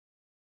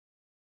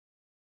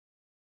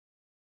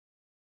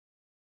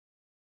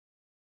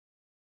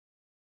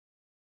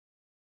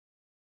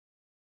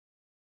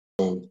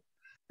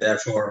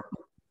Therefore,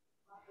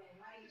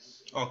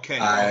 Okay.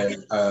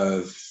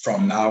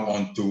 From now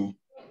on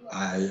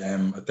I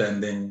am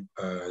attending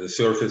the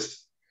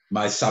service.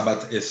 My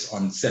Sabbath is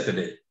on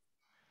Saturday.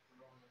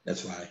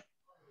 That's why.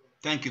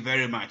 Thank you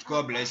very much.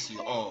 God bless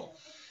you all.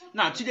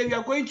 Now, today we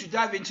are going to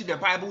dive into the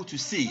Bible to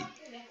see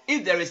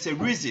if there is a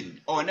reason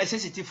or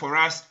necessity for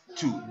us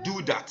to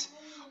do that.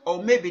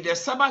 Or maybe the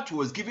Sabbath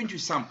was given to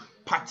some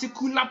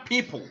particular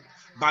people,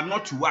 but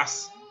not to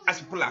us, as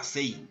people are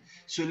saying.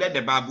 So let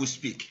the Bible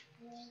speak.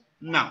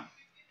 Now,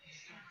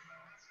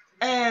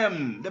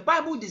 the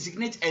Bible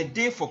designates a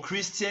day for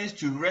Christians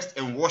to rest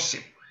and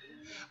worship,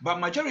 but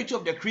majority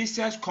of the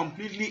Christians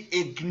completely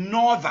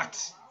ignore that.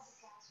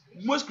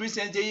 Most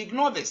Christians, they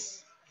ignore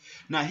this.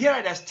 Now, here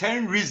are the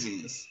 10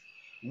 reasons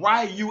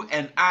why you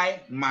and I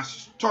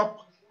must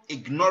stop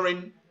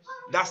ignoring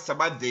that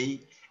Sabbath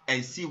day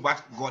and see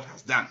what God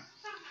has done.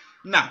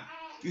 Now,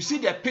 you see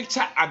the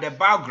picture at the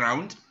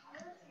background.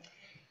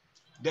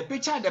 The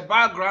picture at the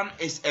background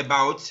is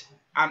about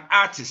an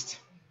artist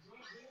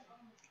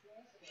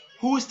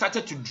who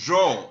started to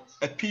draw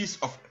a piece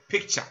of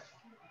picture.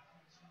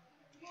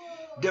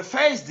 The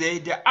first day,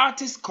 the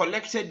artist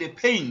collected the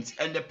paint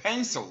and the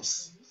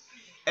pencils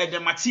and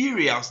the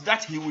materials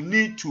that he would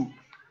need to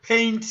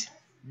paint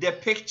the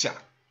picture.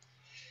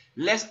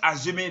 Let's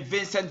assume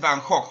Vincent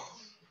van Gogh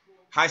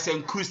has a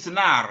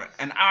kunstenaar,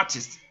 an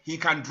artist. He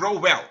can draw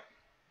well.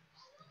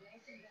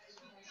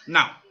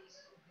 Now,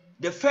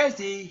 the first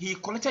day, he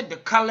collected the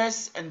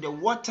colors and the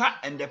water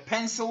and the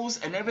pencils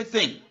and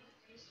everything.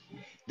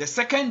 The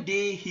second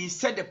day, he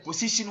set the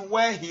position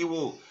where he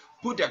will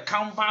put the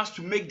canvas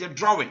to make the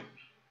drawing.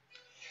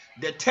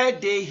 The third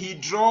day, he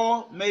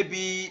draw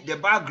maybe the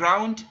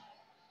background.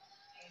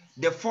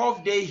 The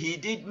fourth day, he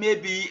did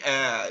maybe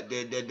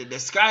the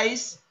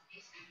skies.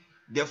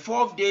 The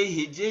fourth day,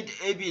 he did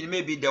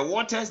maybe the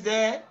waters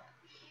there.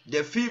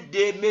 The fifth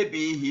day,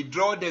 maybe he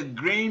draw the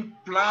green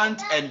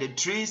plant and the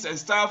trees and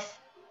stuff.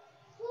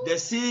 The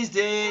sixth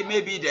day,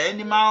 maybe the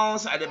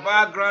animals at the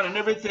background and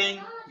everything.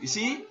 You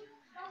see?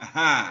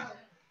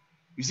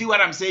 You see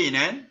what I'm saying,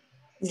 eh?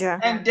 Yeah.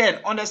 And then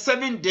on the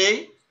seventh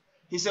day,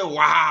 he said,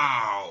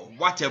 wow,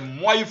 what a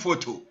moi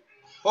photo.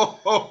 Ho,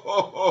 ho,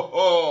 ho, ho,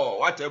 ho.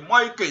 What a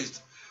moi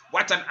quest.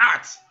 What an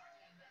art.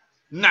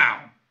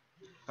 Now,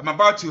 I'm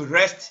about to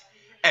rest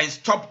and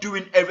stop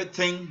doing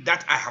everything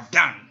that I have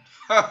done.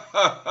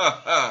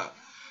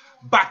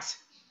 But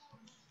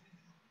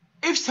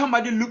if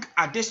somebody look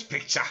at this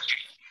picture,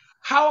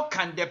 how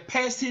can the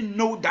person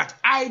know that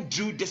I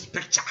drew this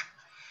picture?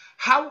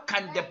 How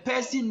can the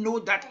person know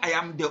that I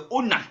am the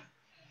owner?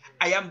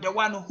 I am the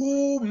one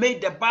who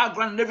made the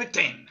background and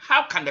everything.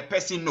 How can the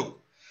person know?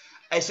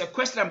 It's a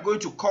question I'm going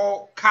to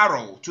call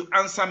Carol to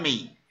answer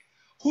me.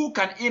 Who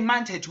can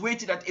iemand het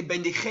weten dat ik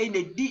ben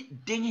degene die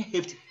dingen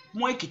heeft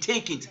mooi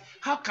getekend?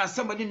 How can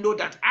somebody know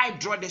that I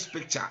draw this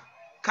picture?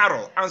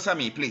 Carol, answer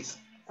me, please.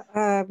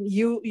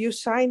 You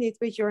sign it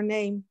with your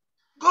name.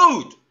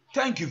 Good.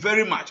 Thank you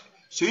very much.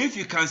 So if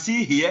you can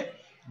see here,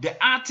 the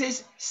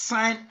artist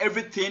signed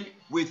everything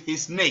with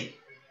his name,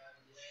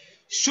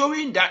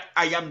 showing that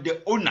I am the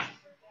owner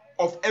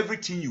of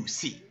everything you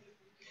see.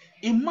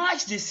 In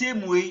much the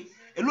same way,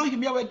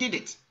 Elohim Yahweh did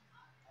it.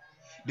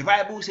 The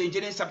Bible says in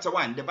Genesis chapter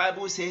 1, the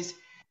Bible says,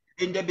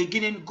 in the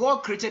beginning,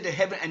 God created the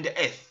heaven and the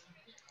earth.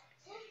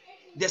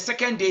 The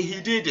second day,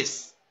 he did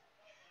this.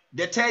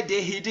 The third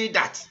day, he did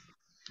that.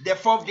 The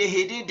fourth day,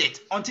 he did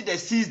it until the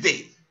sixth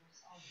day.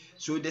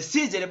 So the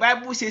sixth day, the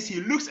Bible says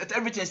he looks at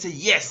everything and says,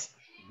 yes,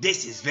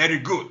 this is very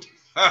good.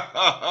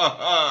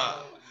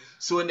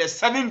 So on the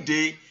seventh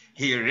day,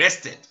 he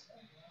rested.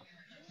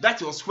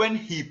 That was when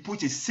he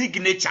put his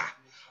signature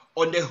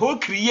on the whole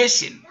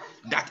creation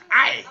that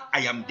I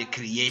am the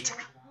creator.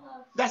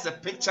 That's a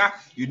picture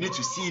you need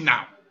to see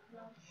now.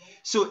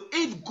 So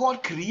if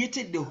God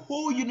created the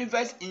whole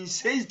universe in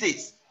 6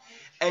 days,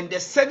 and the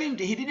seventh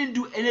day he didn't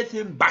do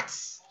anything but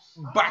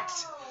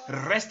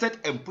rested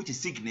and put his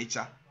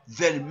signature,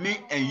 then me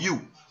and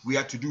you, we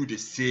are to do the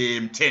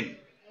same thing.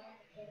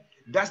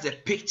 That's the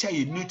picture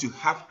you need to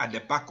have at the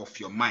back of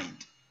your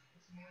mind.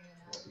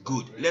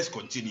 Good, let's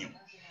continue.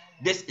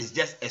 This is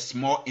just a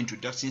small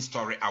introduction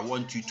story I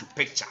want you to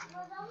picture.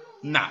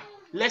 Now,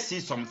 let's see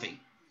something.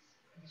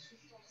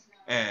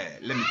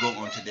 Let me go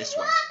on to this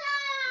one.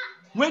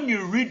 When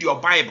you read your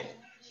Bible,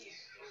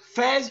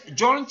 first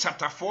John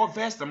chapter 4,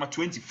 verse number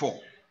 24.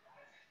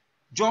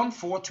 John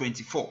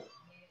 4:24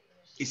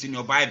 is in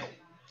your Bible.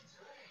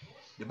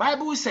 The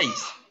Bible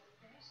says,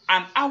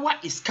 an hour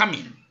is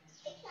coming,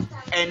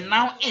 and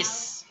now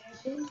is,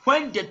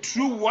 when the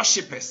true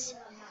worshippers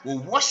will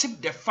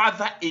worship the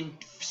Father in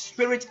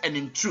spirit and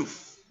in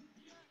truth.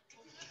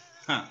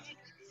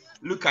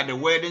 Look at the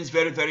wordings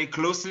very, very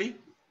closely.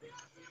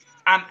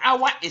 An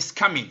hour is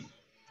coming,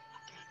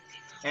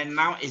 and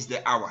now is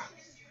the hour.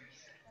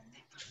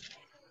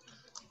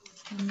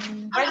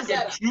 When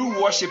the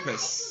true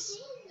worshippers,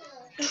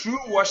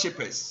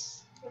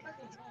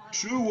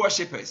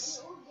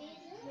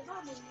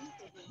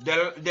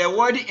 the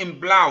word in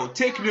blau,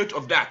 take note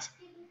of that.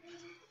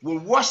 will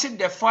worship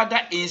the Father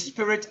in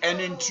spirit and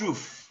in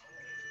truth.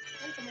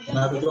 Can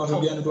I read once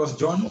again? It was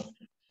John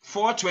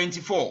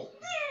 4:24.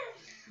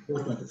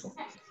 4:24.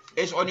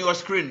 It's on your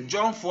screen.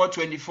 John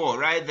 4:24,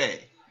 right there.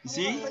 You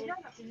see?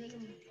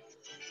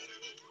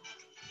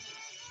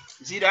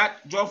 See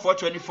that? John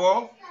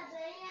 4:24.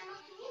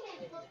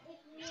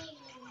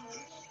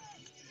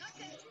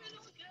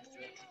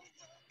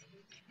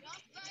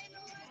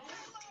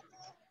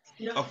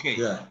 Okay.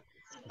 Yeah.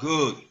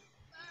 Good.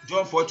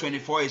 John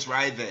 4:24 is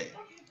right there.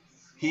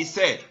 He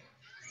said,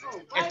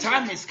 a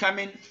time is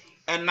coming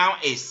and now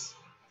is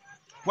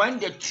when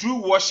the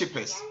true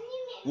worshippers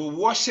will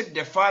worship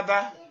the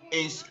Father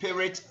in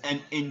spirit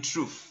and in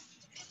truth.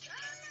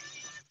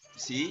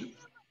 See?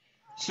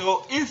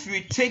 So if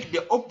we take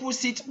the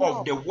opposite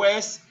of the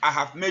words I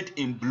have made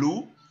in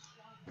blue,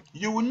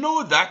 you will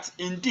know that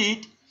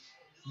indeed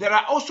there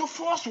are also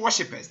false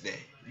worshippers there.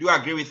 Do you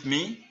agree with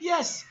me?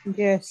 Yes.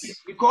 Yes.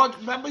 Because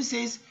the Bible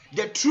says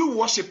the true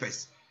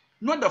worshippers,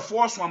 not the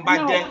false one,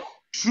 but the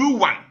true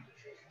one.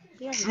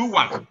 True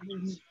one.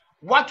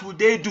 What would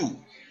they do?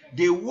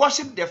 They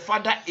worship the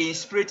Father in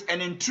spirit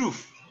and in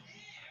truth.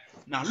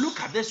 Now look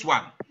at this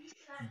one.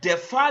 The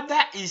Father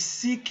is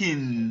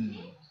seeking.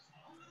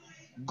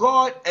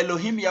 God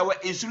Elohim Yahweh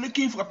is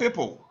looking for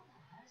people.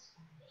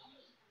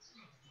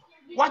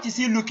 What is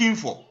he looking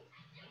for?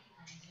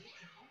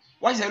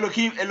 What is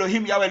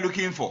Elohim Yahweh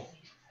looking for?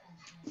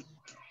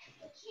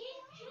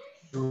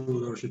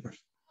 True worshippers.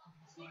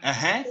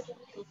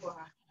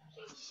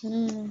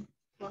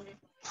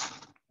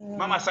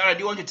 Mama Sarah, do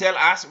you want to tell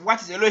us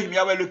what is Elohim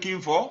Yahweh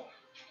looking for?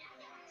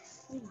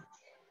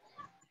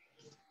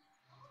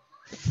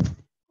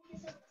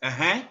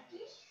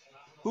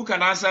 Who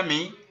can answer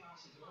me?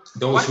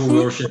 Those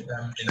who worship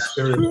him in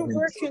spirit.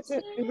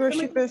 True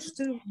worshippers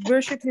to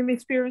worship him in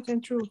spirit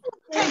and truth.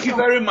 Thank you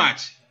very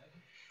much.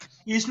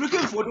 He's looking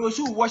for those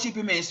who worship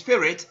him in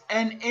spirit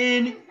and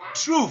in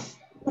truth.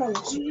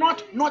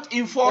 Not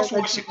in false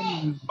worship,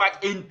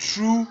 but in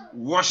true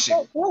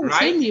worship.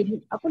 Right?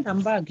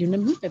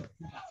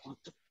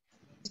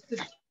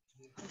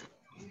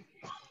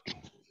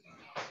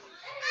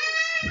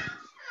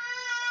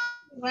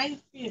 Right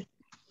here.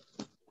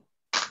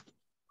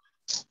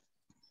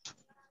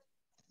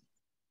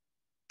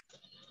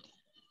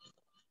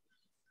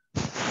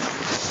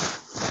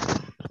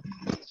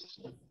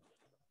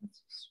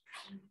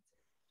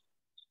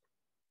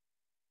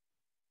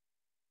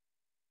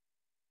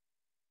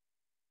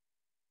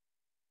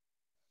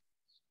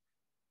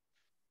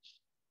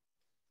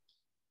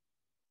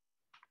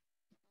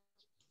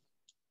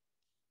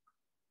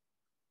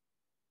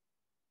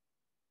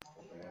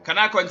 Can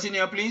I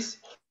continue, please?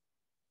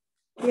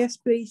 Yes,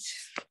 please.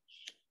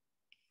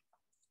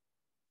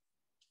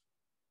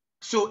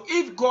 So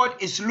if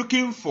God is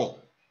looking for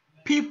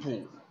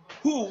people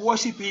who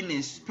worship him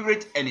in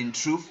spirit and in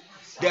truth,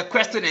 the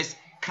question is,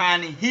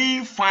 can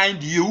he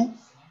find you?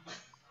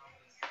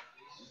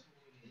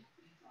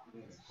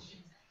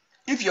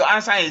 If your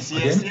answer is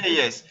yes, say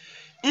yes.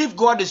 If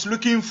God is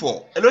looking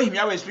for, Elohim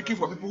Yahweh is looking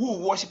for people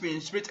who worship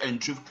in spirit and in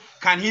truth,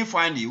 can he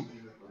find you?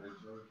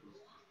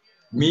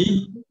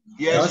 Me?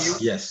 Yes,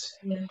 you? Yes.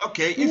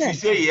 Okay, if you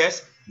say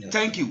yes,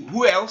 thank you.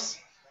 Who else?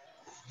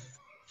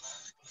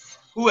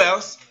 Who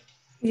else?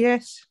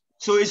 Yes.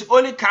 So it's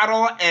only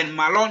Carol and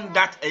Malone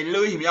that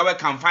Elohim Yahweh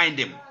can find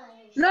him.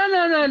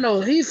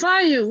 No. He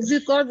find you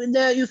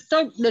because you've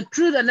talked the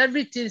truth and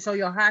everything is on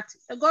your heart.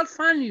 God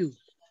find you.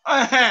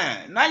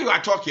 Now you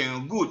are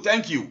talking. Good,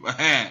 thank you.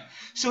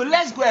 So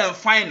let's go and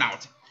find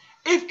out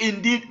if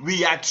indeed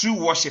we are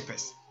true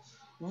worshippers.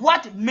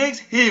 What makes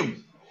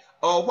him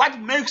or what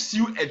makes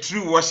you a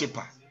true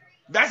worshipper?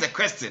 That's the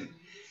question.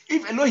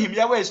 If Elohim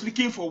Yahweh is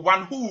looking for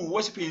one who will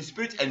worship in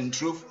spirit and in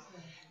truth,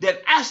 then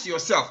ask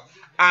yourself,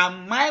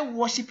 am I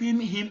worshiping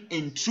him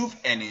in truth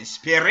and in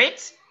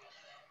spirit?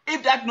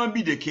 If that not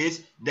be the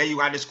case, then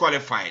you are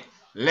disqualified.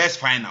 Let's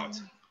find out.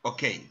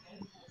 Okay.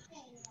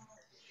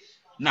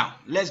 Now,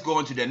 let's go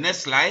on to the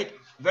next slide.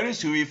 Very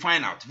soon we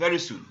find out. Very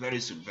soon.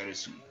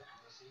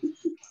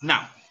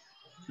 Now,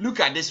 look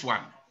at this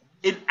one.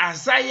 In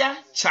Isaiah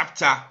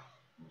chapter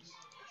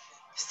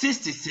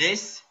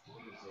 66,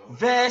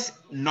 verse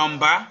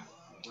number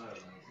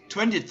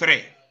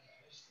 23.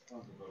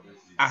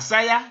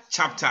 Isaiah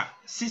chapter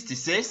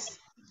 66,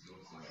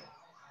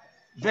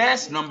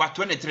 verse number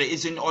 23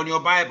 is on your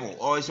Bible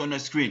or it's on the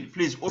screen.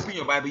 Please open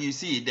your Bible. You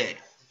see it there.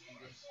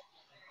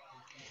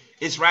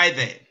 It's right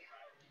there.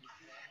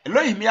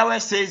 Elohim Yahweh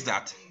says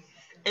that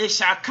it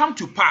shall come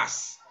to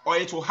pass, or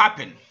it will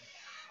happen,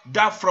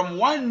 that from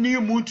one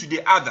new moon to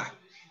the other,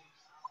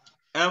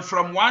 and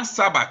from one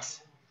Sabbath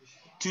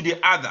to the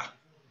other,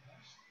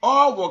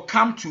 all will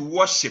come to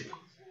worship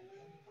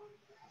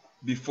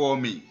before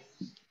me.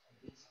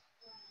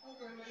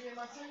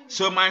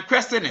 So my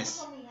question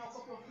is,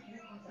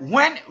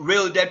 when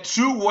will the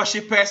true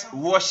worshippers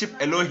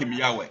worship Elohim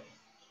Yahweh?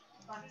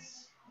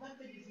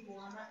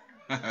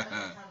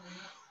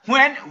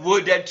 When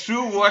will the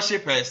true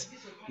worshippers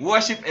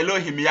worship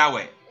Elohim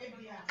Yahweh?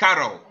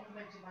 Carol.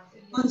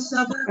 On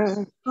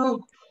Sabbath.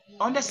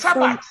 On the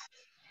Sabbath.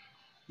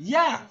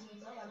 Yeah,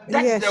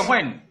 that's Yes. the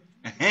when.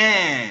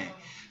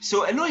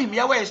 So Elohim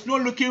Yahweh is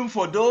not looking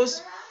for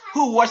those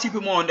who worship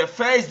him on the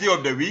first day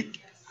of the week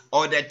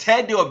or the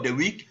third day of the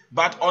week,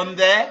 but on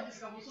the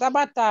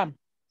Sabbath time.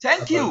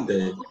 thank you.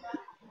 Day.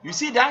 You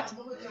see that?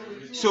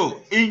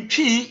 So in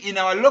Twi, in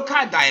our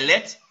local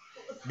dialect,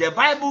 the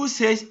Bible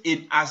says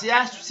in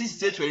Isaiah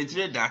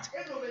 68:23 that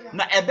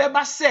na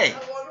ebeba say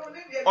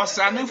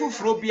osane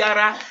fufuro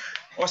biara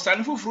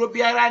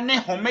ne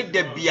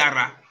homeda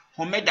biara.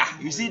 Homeda.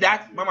 You see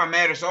that? Mama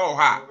Mary saw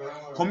her.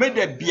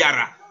 Homeda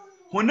biara.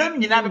 Honam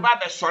nyina beba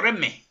be sore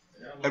me.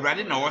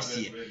 Awurade na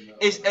wosie.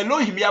 It's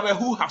Elohim Yahweh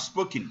who has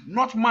spoken,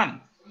 not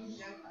man.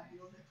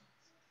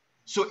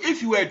 So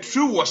if you are a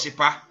true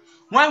worshipper,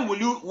 when will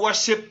you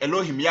worship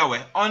Elohim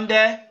Yahweh? On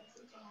the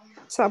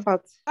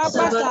Sabbath.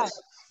 Sabbath time.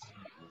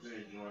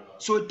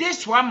 So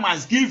this one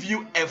must give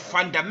you a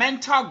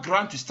fundamental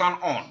ground to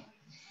stand on,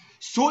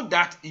 so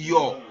that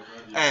your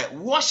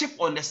worship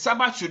on the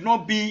Sabbath should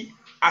not be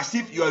as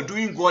if you are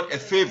doing God a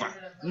favor.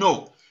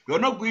 No, you're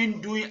not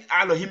doing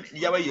Elohim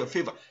Yahweh your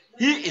favor.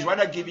 He is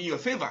rather giving you a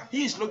favor.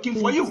 He is looking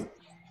for you.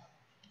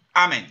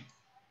 Amen.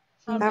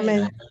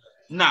 Amen.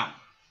 Now,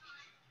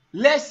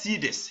 let's see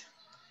this.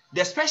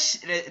 The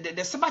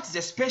Sabbath is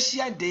a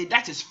special day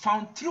that is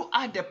found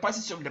throughout the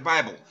passages of the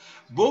Bible,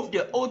 both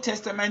the Old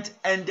Testament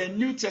and the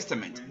New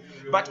Testament.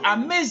 But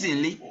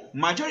amazingly,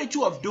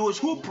 majority of those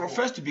who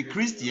profess to be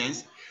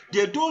Christians,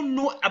 they don't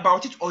know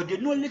about it, or they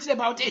know little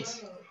about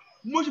it.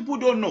 Most people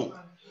don't know.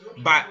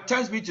 But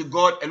thanks be to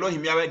God,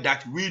 Elohim Yahweh,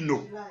 that we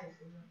know.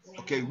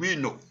 Okay, we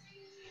know.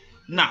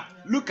 Now,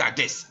 look at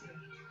this.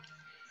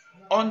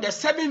 On the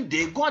seventh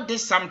day, God did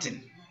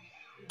something.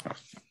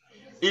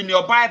 In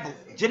your Bible,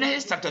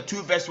 Genesis chapter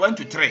 2, verse 1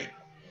 to 3.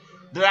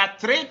 There are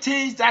three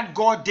things that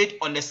God did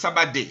on the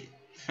Sabbath day.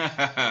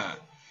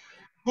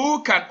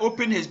 Who can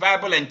open his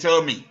Bible and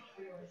tell me?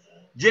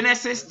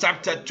 Genesis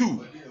chapter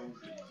 2,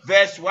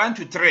 verse 1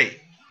 to 3.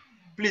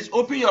 Please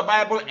open your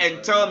Bible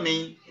and tell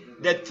me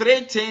the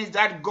three things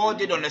that God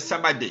did on the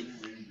Sabbath day.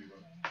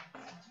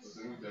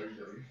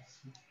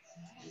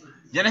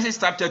 Genesis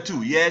chapter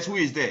 2. Yes, who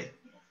is there?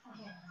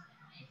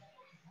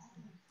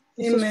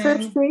 Is it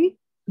verse 3?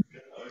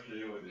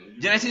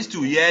 Genesis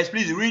 2. Yes,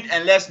 please read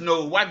and let's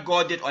know what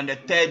God did on the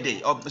third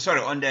day. On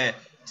the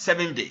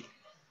seventh day.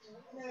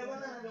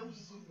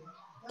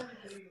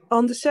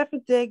 On the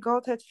seventh day,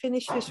 God had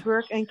finished his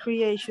work and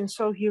creation,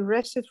 so he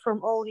rested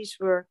from all his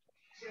work.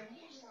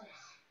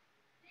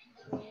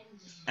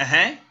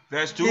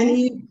 Verse 2. And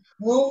he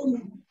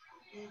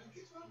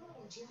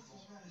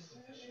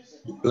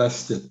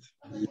Blessed it.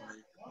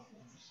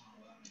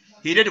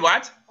 He did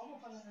what?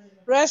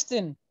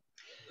 Resting.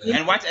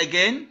 And what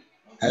again?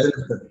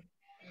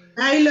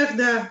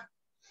 heiligde.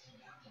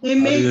 He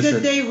made the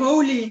day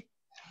holy.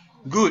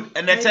 Good.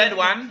 And the third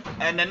one?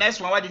 And the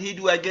next one, what did he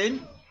do again?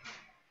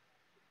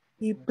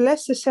 He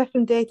blessed the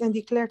seventh day and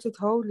declared it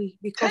holy,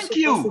 because Thank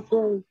it was you.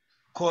 the day.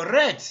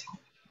 Correct.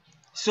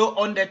 So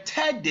on the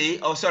third day,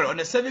 on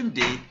the seventh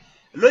day,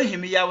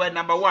 Elohim Yahweh,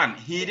 number one,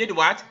 he did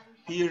what?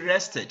 He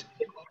rested.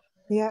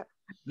 Yeah.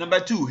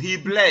 Number two, he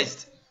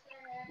blessed.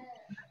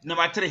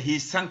 Number three, he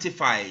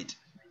sanctified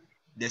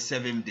the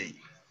seventh day.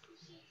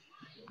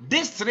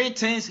 These three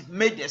things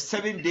made the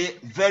seventh day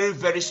very,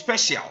 very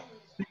special.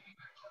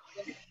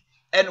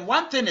 And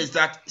one thing is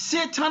that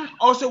Satan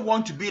also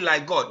wants to be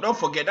like God. Don't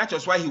forget, that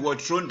was why he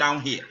was thrown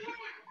down here.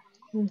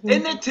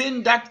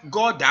 Anything that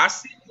God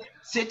does,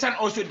 Satan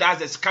also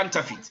does as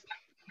counterfeit.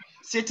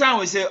 Satan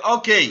will say,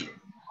 okay,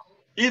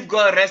 if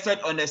God rested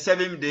on the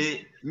seventh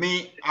day,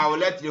 I will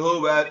let the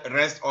whole world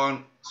rest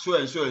on so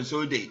and so and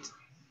so date.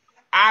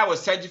 I will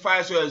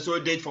sanctify so and so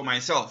date for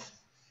myself.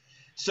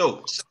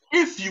 So,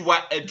 if you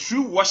are a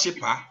true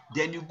worshipper,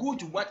 then you go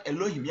to what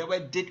Elohim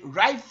Yahweh did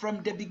right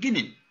from the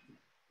beginning.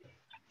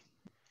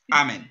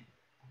 Amen.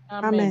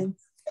 Amen.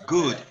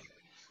 Good.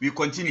 We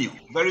continue.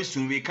 Very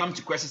soon we come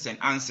to questions and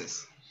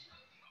answers.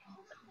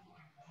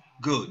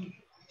 Good.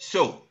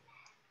 So,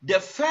 the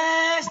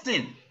first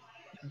thing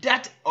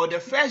the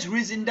first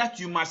reason that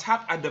you must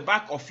have at the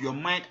back of your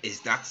mind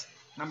is that,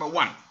 number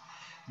one,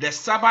 the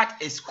Sabbath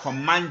is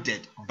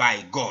commanded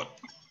by God.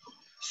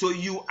 So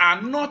you are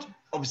not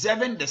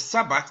observing the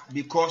Sabbath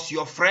because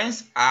your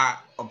friends are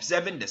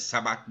observing the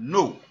Sabbath.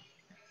 No.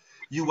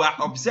 You are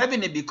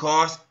observing it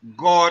because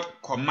God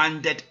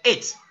commanded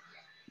it.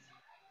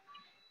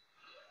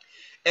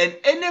 And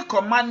any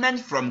commandment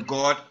from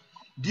God,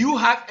 do you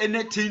have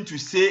anything to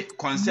say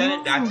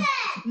concerning that?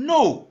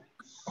 No.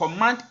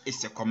 Command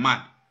is a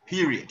command,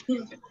 period.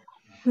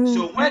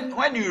 So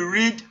when you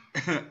read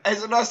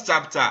Exodus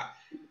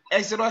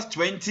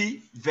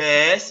 20,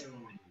 verse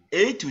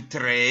 8 to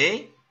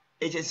 3,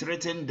 it is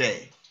written there.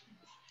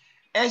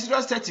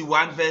 Exodus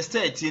 31, verse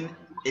 13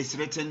 is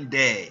written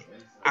there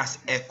as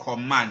a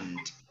command.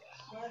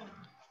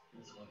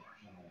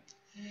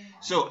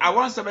 So I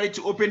want somebody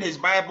to open his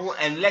Bible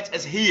and let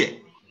us hear.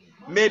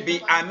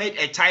 Maybe I made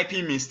a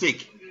typing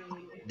mistake.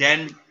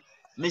 Then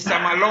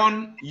Mr.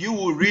 Malone, you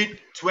will read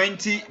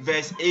 20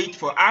 verse 8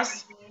 for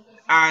us.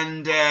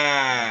 And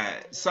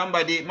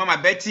somebody, Mama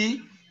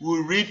Betty,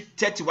 we'll read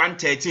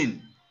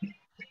 31:13.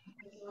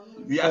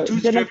 We have two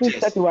Genesis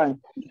scriptures. 31.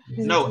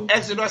 No,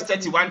 Exodus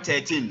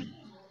 31:13.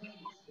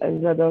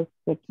 Exodus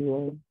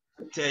 31.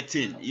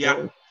 13,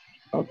 yeah.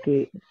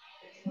 Okay.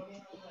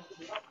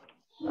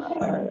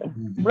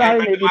 And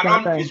Brian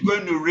Malone is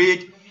going to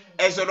read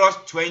Exodus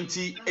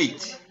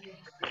 28.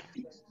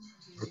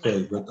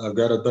 Okay, but I've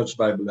got a Dutch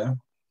Bible, eh?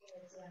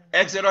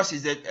 Exodus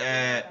is the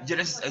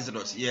Genesis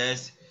Exodus,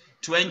 yes.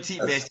 20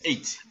 Yes. verse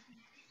 8.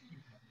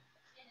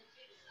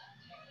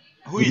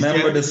 Who Remember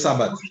is there? the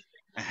Sabbath.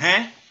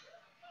 Uh-huh.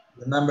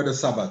 Remember the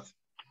Sabbath.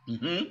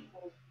 Mm-hmm.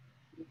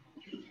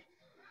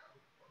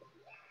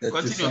 That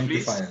Continue,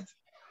 you sanctify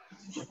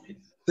please. it.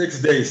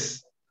 6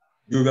 days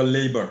you will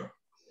labor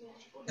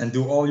and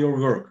do all your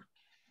work.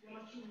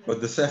 But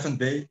the 7th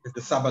day is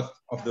the Sabbath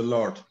of the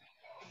Lord,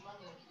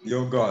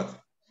 your God.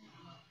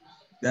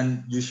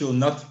 Then you shall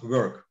not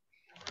work,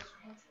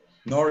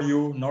 nor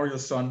you, nor your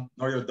son,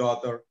 nor your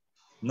daughter,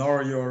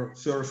 nor your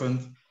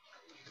servant,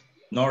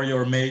 nor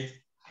your maid,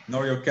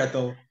 nor your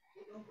cattle,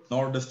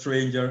 nor the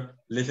stranger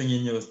living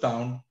in your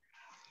town.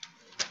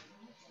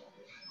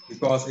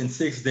 Because in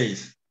 6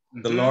 days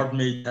the Lord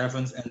made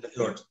heavens and the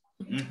earth,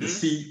 the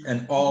sea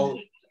and all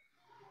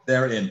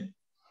therein.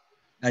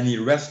 And he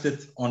rested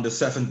on the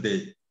 7th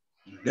day.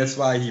 That's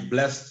why he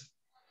blessed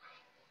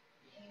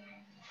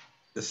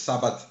the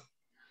Sabbath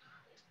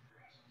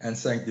and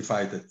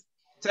sanctified it.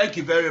 Thank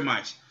you very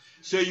much.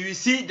 So you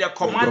see the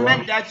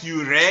commandment that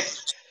you read,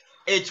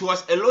 it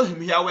was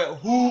Elohim Yahweh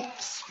who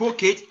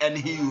spoke it and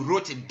he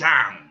wrote it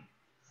down.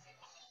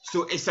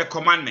 So it's a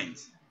commandment.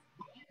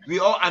 We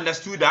all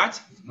understood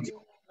that?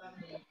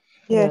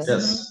 Yes.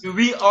 Yes. Do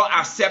we all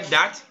accept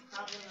that?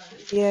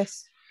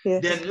 Yes.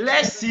 Yes. Then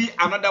let's see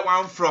another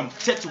one from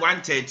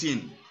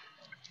 31:13.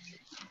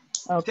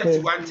 Okay.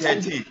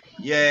 31:13.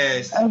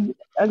 Yes.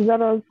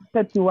 Exodus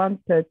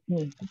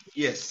 31:13.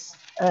 Yes.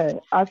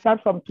 I'll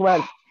start from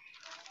 12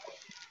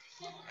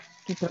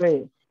 to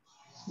 3.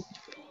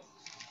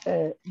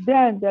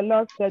 Then the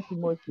Lord said to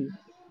Moses,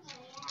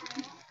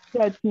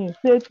 13,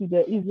 say to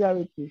the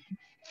Israelites,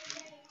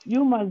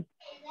 you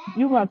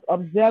must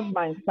observe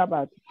my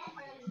Sabbath.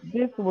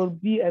 This will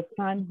be a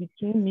sign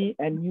between me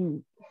and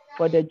you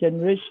for the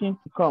generation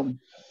to come.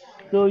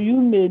 So you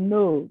may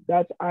know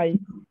that I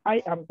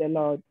am the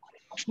Lord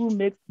who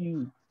makes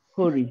you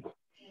holy.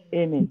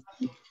 Amen.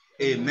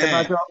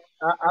 Amen.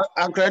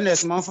 I'm crying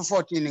this month for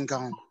 14 in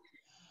count.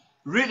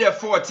 Read the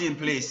 14,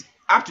 please.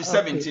 Up to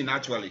 17,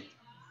 actually.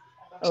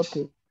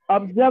 Okay.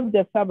 Observe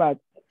the Sabbath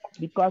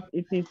because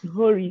it is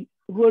holy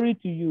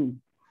to you.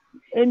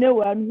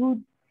 Anyone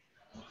who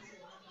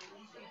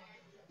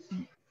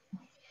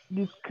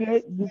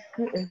discreet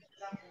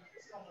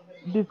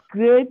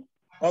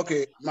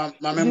okay,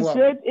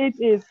 it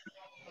is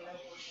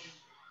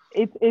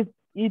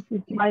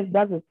my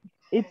that is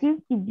it is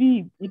to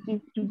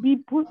be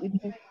put it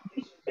is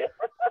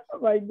oh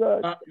my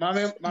God.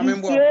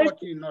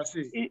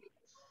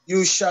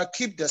 You shall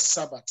keep the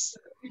Sabbath.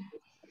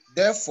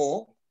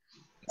 Therefore,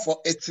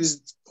 for it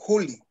is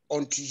holy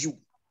unto you.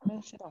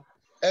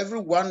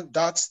 Everyone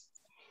that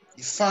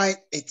define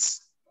it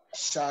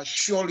shall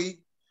surely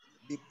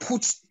be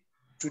put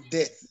to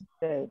death.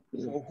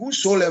 For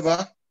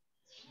whosoever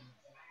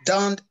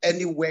done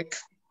any work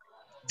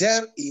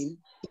therein,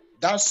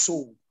 that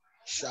soul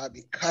shall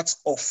be cut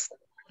off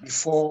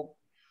before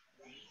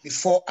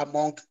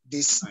among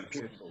these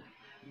people,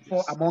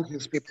 before among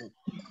his people.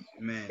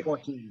 Amen.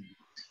 14.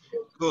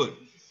 Good.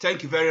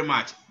 Thank you very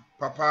much,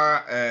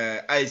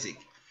 Papa Isaac.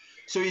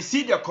 So you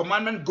see the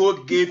commandment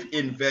God gave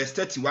in verse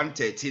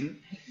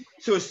 31:13.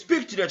 So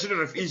speak to the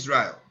children of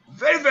Israel.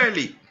 Very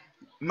verily,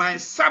 my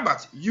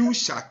Sabbath you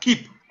shall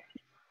keep.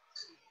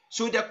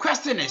 So the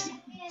question is,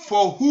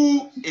 for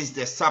who is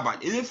the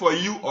Sabbath? Is it for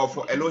you or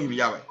for Elohim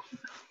Yahweh?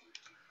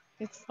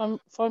 It's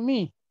for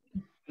me.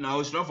 No,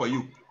 it's not for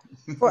you.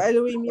 For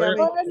Elohim Yahweh.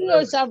 For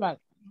your Sabbath.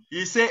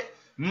 He said,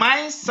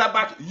 my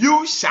Sabbath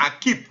you shall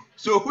keep.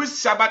 So whose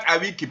Sabbath are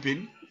we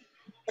keeping?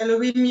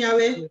 Elohim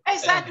Yahweh.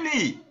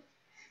 Exactly.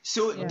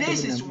 So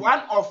this is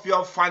one of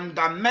your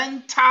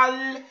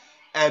fundamental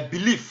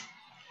belief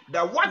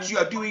that what you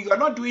are doing, you are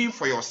not doing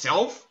for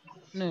yourself.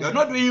 No. You're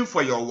not doing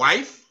for your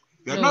wife.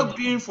 You're not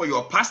doing for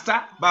your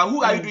pastor. But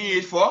who are you doing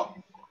it for?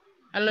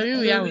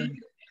 Hallelujah.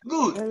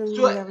 Good.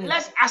 So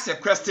let's ask a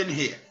question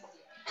here.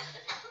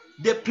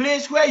 The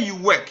place where you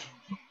work,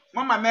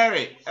 Mama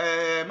Mary,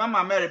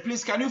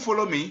 please can you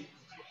follow me?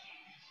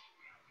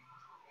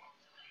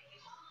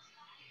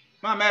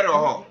 Mama Mary,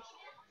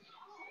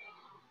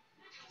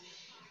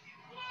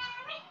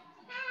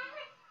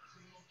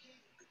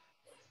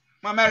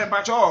 Mama Mary,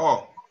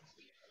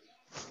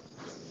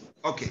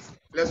 okay,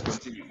 let's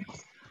continue.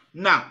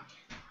 Now,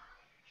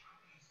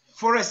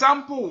 for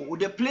example,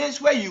 the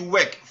place where you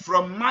work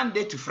from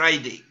Monday to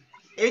Friday,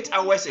 8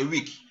 hours a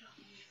week,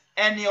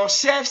 and your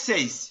chef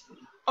says,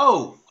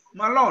 oh,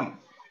 Malone,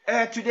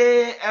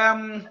 today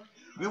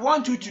we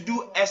want you to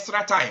do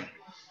extra time.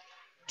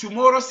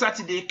 Tomorrow,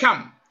 Saturday,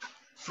 come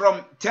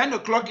from 10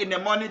 o'clock in the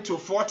morning to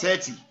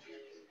 4:30.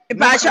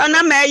 Pacho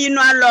na me you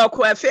no lock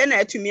we fe na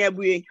atumi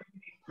abue.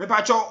 Me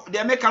pacho,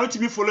 they make cannot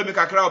me follow me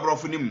kakra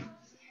obrofo nim.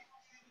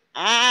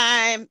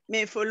 I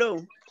me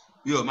follow.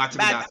 Yo, Matthew.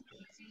 But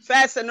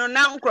first no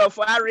na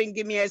nkrofo a ring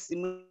me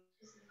asimu.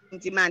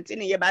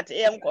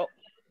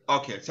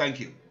 Okay, thank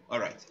you. All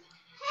right.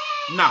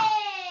 Now,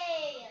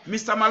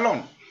 Mr.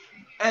 Malone,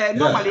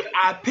 normally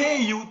I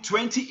pay you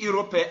 20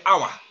 euro per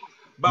hour.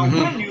 But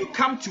when you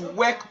come to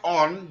work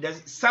on the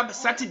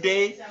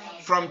Saturday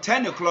from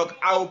 10 o'clock,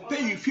 I'll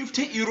pay you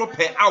 50 euro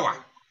per hour.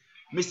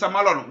 Mr.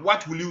 Malone,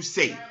 what will you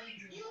say?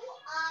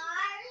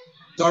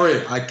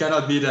 Sorry, I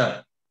cannot be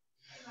there.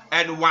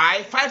 And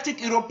why? 50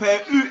 euro per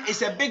hour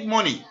is a big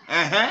money.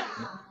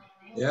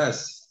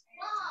 Yes.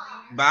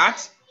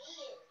 But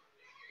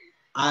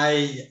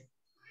I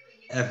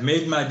have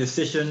made my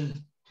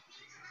decision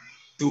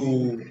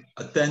to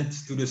attend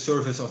to the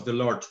service of the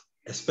Lord,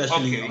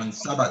 especially on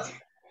Sabbath.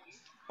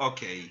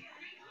 Okay.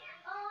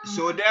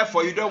 So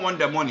therefore, you don't want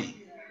the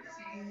money.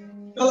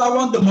 Well, I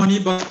want the money,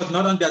 but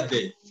not on that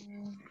day.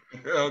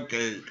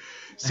 Okay.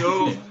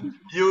 So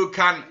you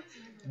can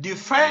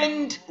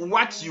defend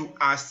what you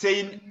are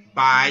saying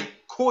by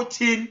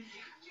quoting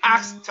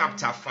Acts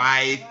chapter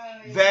 5,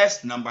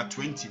 verse number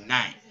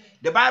 29.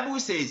 The Bible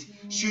says,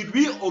 should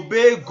we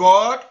obey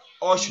God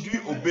or should we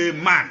obey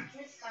man?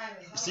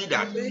 You see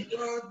that?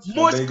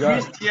 Most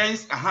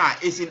Christians,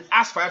 is in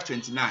Acts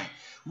 5:29.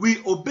 We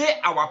obey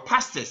our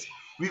pastors,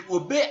 we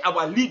obey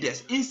our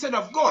leaders instead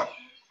of God.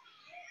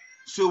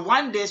 So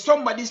one day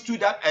somebody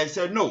stood up and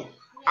said, no,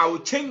 I will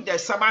change the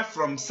Sabbath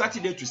from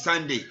Saturday to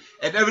Sunday,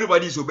 and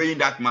everybody is obeying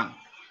that man.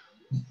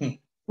 See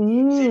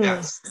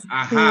that?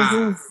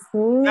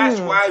 That's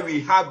why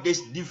we have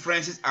these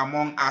differences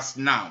among us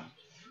now.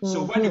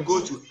 So when you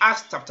go to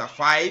Acts chapter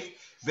 5,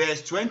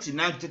 verse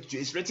 29 to 32,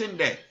 it's written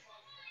there.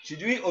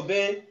 Should we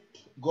obey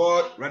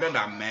God rather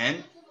than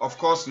man? Of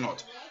course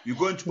not. You're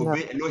going to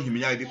obey Elohim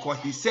Yahweh, because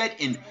he said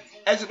in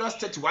Exodus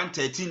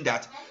 31:13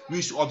 that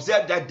we should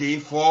observe that day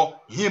for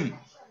him.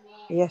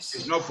 Yes.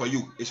 It's not for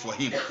you, it's for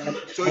him.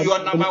 So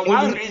your number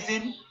one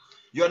reason,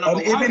 even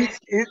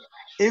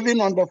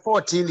on the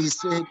 14th, he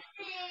said,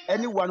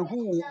 anyone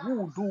who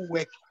do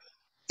work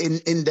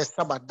in the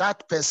Sabbath,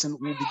 that person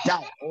will be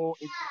down, or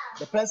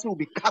the person will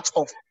be cut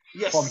off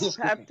from his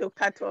have to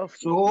cut off.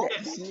 So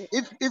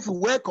if you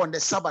work on the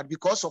Sabbath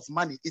because of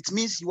money, it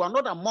means you are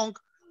not among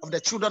of the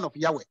children of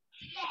Yahweh.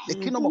 The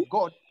kingdom of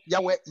God,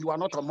 Yahweh, you are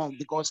not among,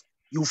 because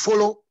you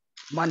follow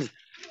money.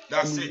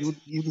 That's and it.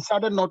 You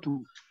decided not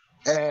to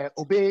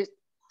obey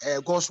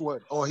God's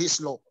word or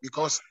his law,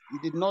 because you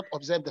did not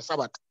observe the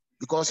Sabbath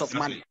because of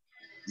money.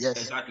 Yes.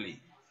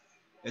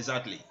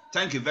 Exactly.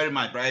 Thank you very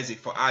much, Brother Isaac,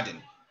 for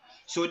adding.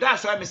 So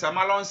that's why Mr.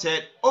 Malone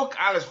said, "Oak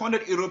Alice,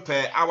 100 euro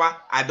per hour.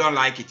 I don't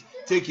like it.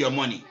 Take your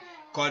money."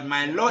 Because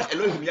my Lord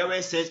Elohim Yahweh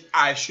says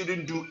I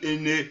shouldn't do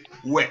any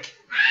work.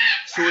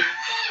 So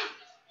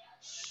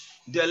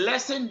the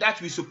lesson that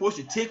we're supposed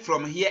to take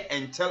from here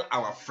and tell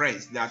our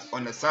friends that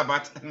on the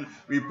Sabbath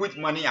we put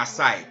money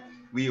aside.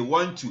 We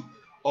want to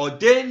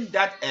ordain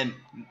that and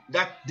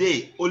that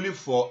day only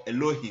for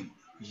Elohim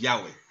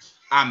Yahweh.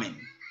 Amen.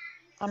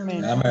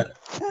 Amen. Amen.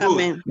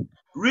 Amen.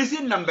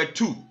 Reason number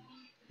two.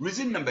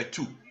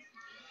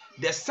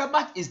 The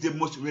Sabbath is the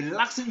most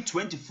relaxing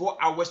 24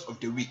 hours of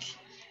the week.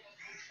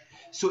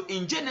 So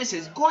in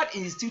Genesis, God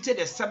instituted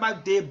the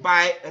Sabbath day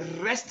by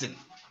resting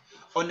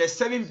on the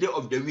 7th day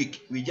of the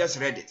week. We just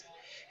read it.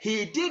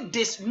 He did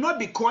this not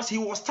because he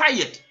was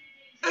tired.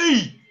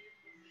 Hey!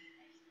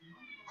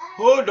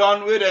 Hold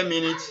on, wait a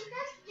minute.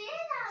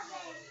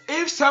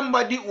 If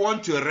somebody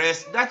wants to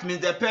rest, that means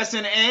the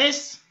person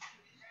is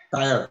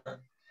tired.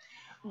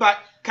 But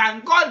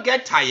can God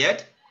get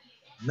tired?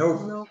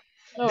 No.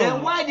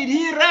 Then why did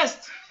he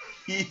rest?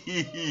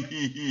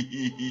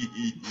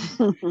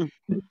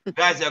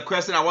 That's a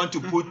question I want to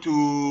put to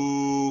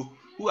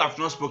who have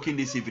not spoken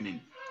this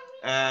evening.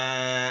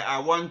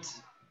 I want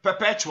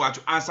Perpetua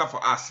to answer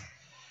for us.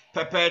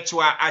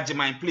 Perpetua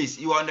Ajimine, please.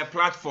 You are on the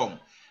platform.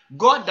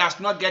 God does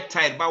not get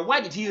tired, but why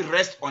did he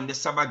rest on the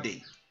Sabbath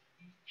day?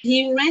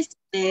 He rests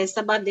the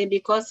Sabbath day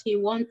because he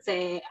wants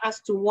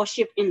us to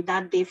worship in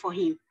that day for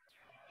him.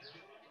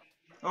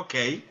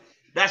 Okay,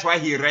 that's why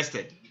he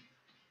rested.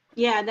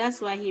 Yeah,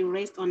 that's why he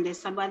rests on the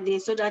Sabbath day,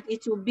 so that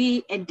it will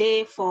be a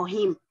day for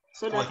him,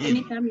 so that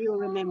anytime you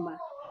remember.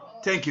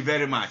 Thank you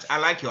very much. I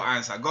like your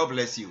answer. God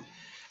bless you.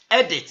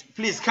 Edith,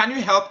 please, can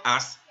you help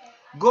us?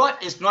 God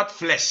is not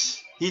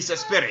flesh. He's a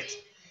spirit.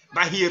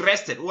 But he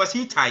rested. Was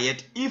he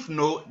tired? If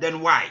no,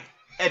 then why?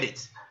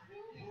 Edith.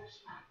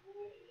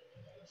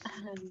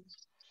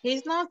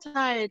 He's not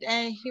tired,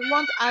 and he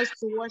wants us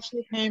to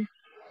worship him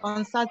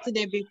on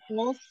Saturday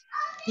because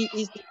he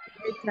is the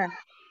creator.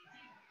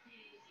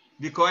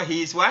 Because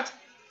he is what?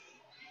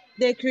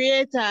 The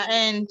creator,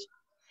 and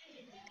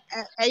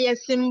a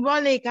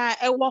symbolic.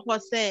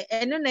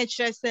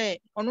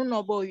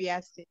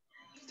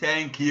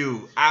 Thank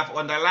you. I've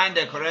underlined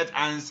the correct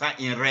answer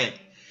in red.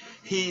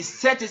 He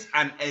set us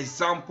an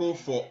example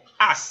for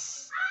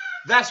us.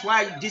 That's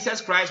why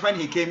Jesus Christ, when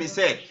he came, he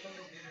said,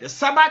 The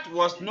Sabbath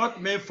was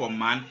not made for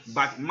man,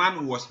 but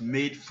man was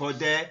made for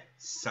the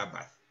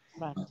Sabbath.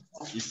 Right.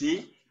 You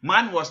see,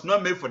 man was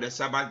not made for the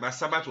Sabbath, but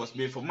Sabbath was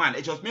made for man.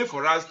 It was made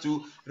for us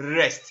to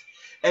rest.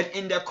 And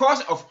in the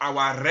course of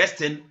our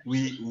resting,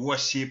 we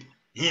worship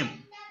him.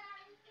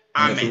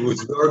 And Amen.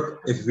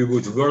 if we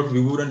would work,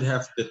 we wouldn't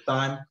have the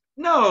time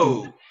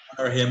to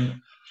honor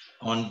him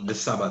on the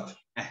Sabbath.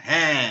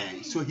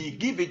 So he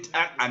gave it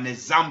an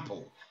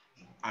example.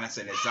 And as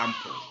an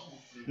example.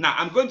 Now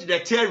I'm going to the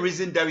third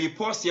reason that we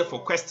pause here for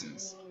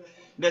questions.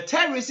 The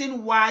third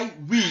reason why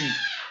we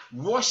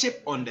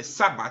worship on the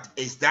Sabbath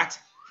is that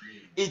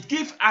it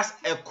gives us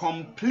a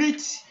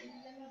complete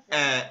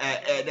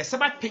the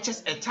Sabbath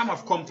pictures a time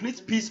of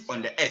complete peace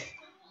on the earth.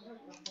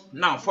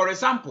 Now, for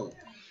example,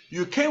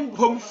 you came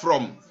home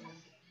from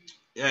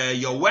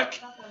your work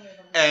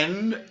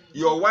and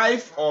your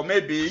wife or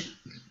maybe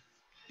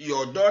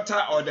your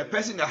daughter or the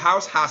person in the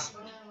house has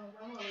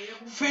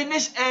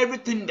finished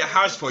everything in the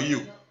house for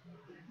you.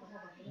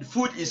 The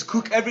food is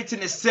cooked, everything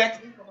is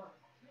set.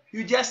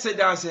 You just sit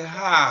down and say,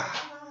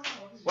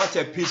 what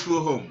a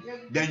peaceful home.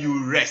 Then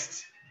you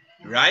rest,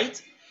 right?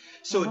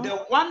 So the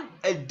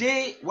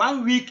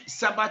 1 week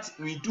Sabbath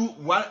we do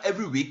one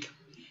every week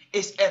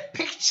is a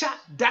picture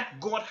that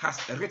God has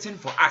written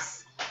for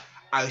us.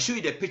 I'll show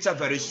you the picture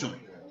very soon.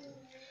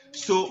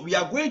 So we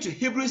are going to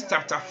Hebrews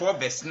chapter 4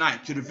 verse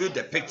 9 to reveal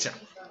the picture.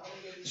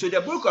 So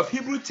the book of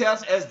Hebrews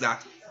tells us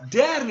that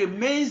there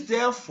remains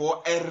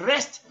therefore a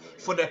rest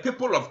for the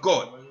people of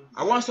God.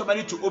 I want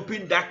somebody to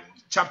open that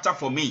chapter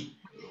for me.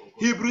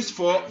 Hebrews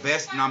 4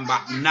 verse number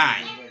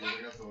 9.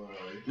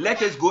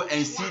 Let us go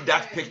and see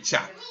that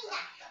picture.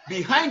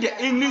 Behind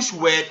the English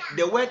word,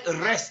 the word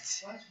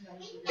rest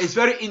is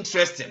very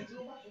interesting.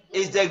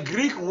 It's the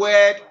Greek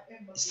word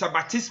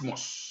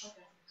sabbatismos.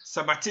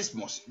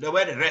 Sabbatismos. The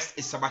word rest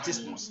is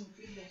sabbatismos.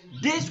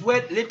 This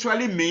word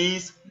literally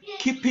means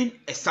keeping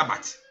a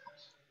Sabbath.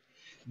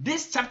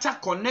 This chapter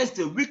connects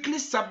the weekly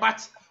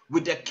Sabbath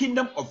with the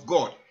kingdom of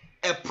God,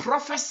 a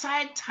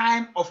prophesied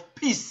time of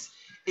peace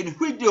in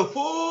which the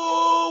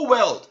whole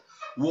world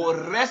will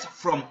rest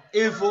from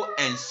evil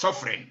and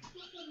suffering.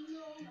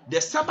 The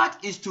Sabbath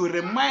is to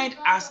remind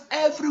us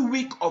every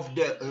week of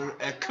the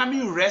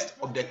coming rest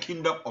of the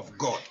kingdom of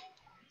God.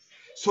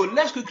 So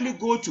let's quickly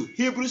go to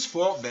Hebrews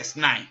 4 verse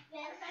 9.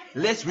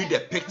 Let's read the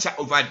picture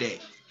over there.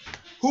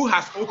 Who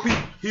has opened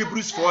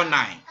Hebrews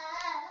 4:9?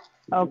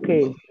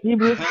 Okay,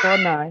 Hebrews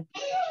 4:9.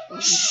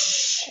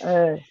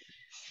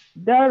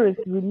 There is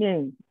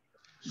remain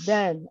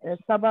then a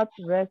Sabbath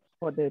rest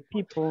for the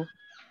people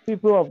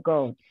of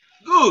God.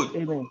 Good.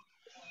 Amen.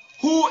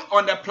 Who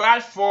on the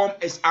platform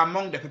is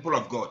among the people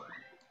of God?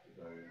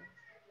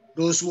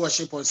 Those who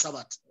worship on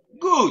Sabbath.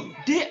 Good.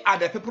 They are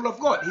the people of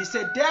God. He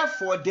said,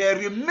 therefore, they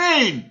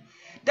remain.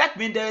 That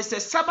means there is a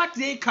Sabbath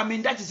day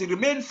coming that is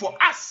remain for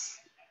us.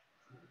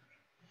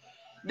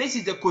 This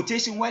is the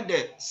quotation where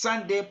the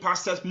Sunday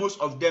pastors,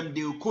 most of them,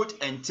 they will quote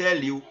and tell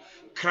you,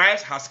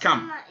 Christ has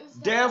come.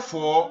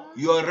 Therefore,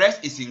 your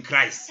rest is in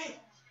Christ.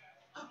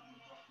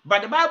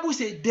 But the Bible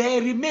says they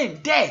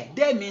remain there.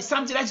 There means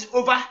something that is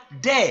over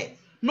there,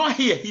 not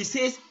here. He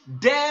says,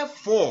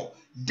 therefore,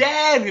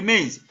 there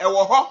remains.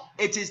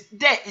 It is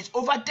there. It's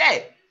over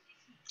there.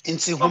 Good.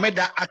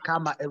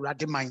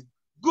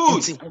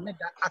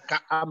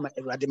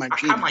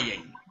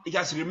 It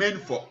has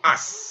remained for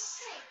us.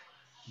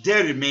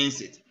 There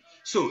remains it.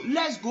 So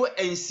let's go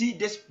and see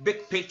this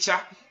big picture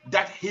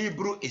that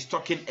Hebrew is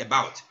talking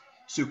about.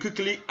 So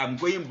quickly, I'm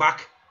going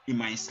back in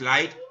my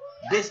slide.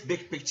 This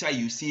big picture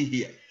you see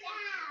here.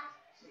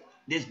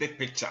 This big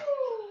picture.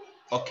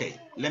 Okay,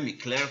 let me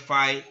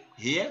clarify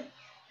here.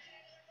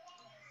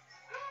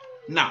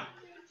 Now,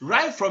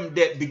 right from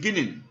the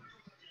beginning,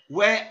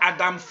 where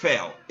Adam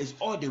fell, is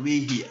all the way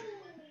here.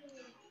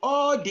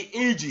 All the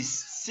ages,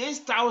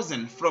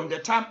 6,000 from the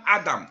time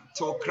Adam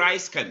till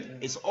Christ came,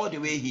 is all the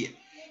way here.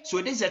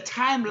 So this is a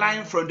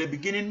timeline from the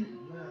beginning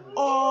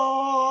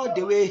all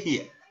the way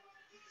here.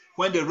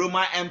 When the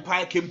Roman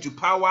Empire came to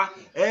power,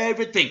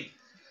 everything.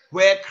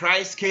 Where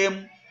Christ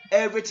came,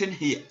 everything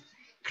here.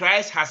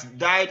 Christ has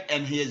died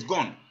and he is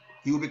gone.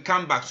 He will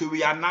come back. So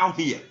we are now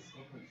here.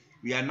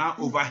 We are now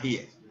over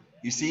here.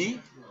 You see?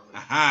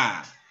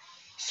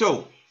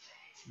 So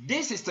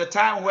this is the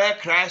time where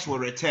Christ will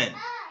return.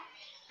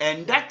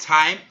 And that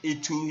time,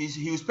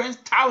 he will spend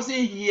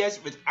 1,000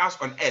 years with us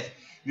on earth.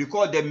 We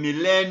call the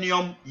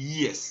millennium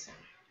years.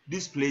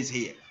 This place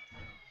here.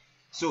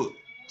 So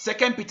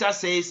 2 Peter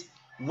says,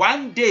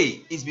 1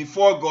 day is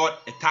before God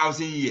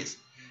 1,000 years.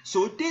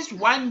 So this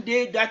 1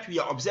 day that we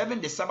are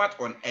observing the Sabbath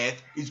on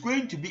earth is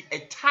going to be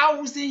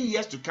 1,000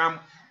 years to come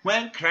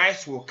when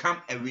Christ will come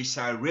and we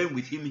shall reign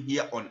with him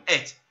here on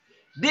earth.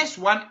 This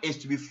one is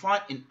to be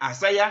found in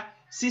Isaiah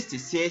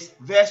 66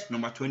 verse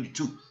number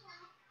 22.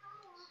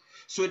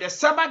 So the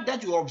Sabbath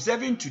that you are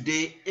observing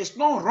today is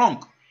not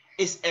wrong.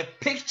 It's a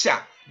picture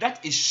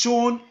that is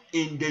shown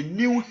in the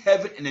new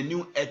heaven and the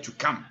new earth to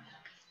come.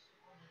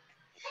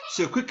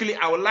 So quickly,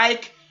 I would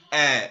like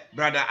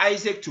Brother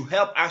Isaac to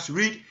help us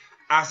read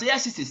Isaiah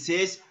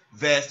 66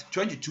 verse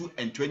 22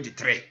 and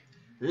 23.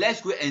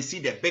 let's go and see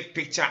the big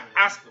picture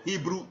as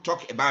Hebrew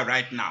talk about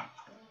right now.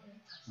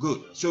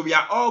 Good. So we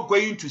are all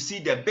going to see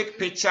the big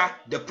picture,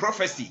 the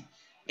prophecy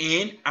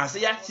in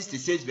Isaiah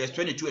 66 verse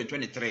 22 and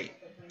 23.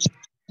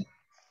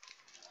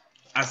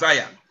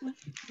 Isaiah.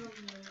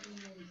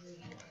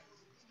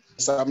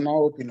 So I'm now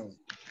opening.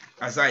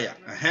 Isaiah.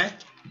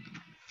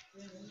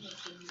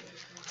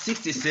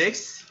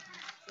 66,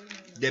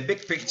 the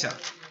big picture.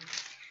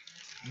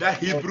 That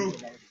Hebrew,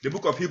 the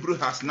book of Hebrew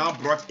has now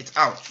brought it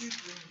out.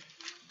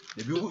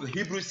 The book of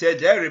Hebrew said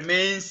there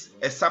remains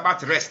a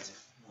Sabbath rest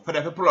for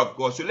the people of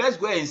God. So let's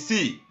go and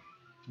see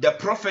the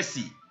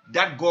prophecy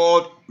that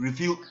God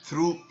revealed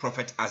through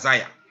prophet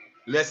Isaiah.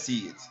 Let's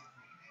see it.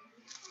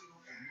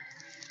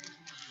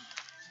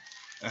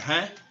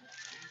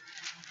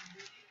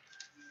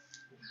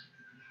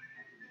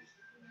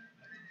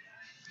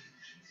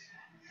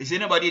 Is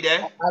anybody there?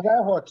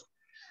 Isaiah what?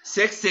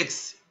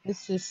 66.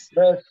 This is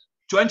Verse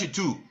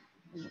 22.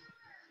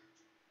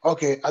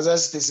 Okay, Isaiah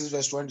 66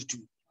 verse 22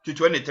 to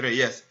 23.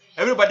 Yes.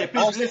 Everybody,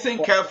 please listen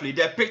carefully.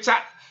 The picture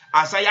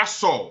Isaiah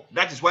saw.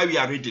 That is why we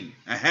are reading.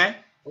 Okay.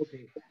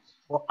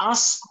 For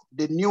us,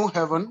 the new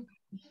heaven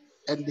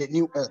and the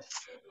new earth.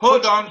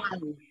 Hold on.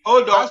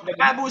 The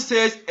Bible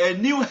says a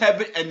new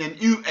heaven and a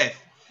new earth.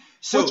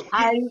 So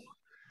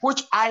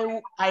which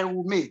I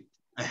will make.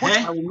 Which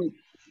I will make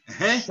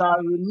shall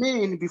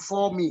remain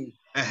before me.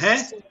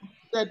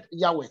 Said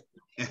Yahweh.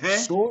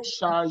 So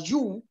shall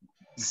you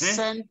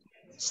send.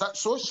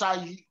 So shall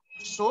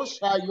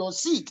your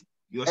seed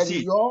and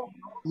your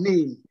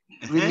name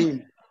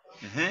remain.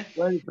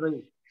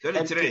 23.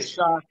 And it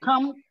shall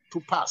come to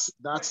pass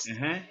that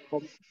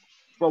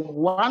from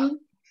one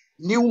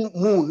new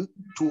moon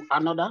to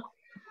another,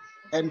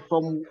 and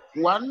from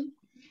one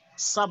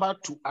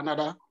Sabbath to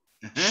another,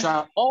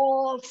 shall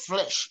all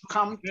flesh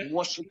come to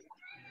worship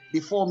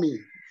before me,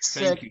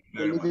 said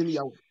the living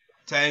Yahweh.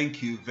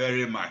 Thank you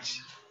very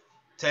much.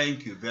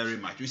 Thank you very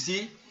much. You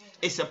see,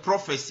 it's a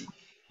prophecy.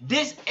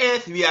 This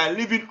earth we are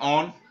living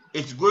on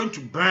is going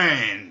to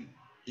burn.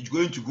 It's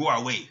going to go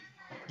away.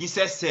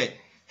 Jesus said,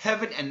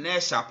 heaven and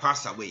earth shall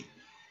pass away.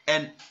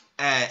 And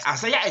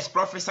Isaiah is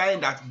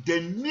prophesying that the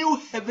new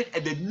heaven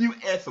and the new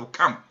earth will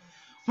come.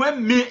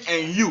 When me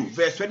and you,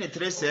 verse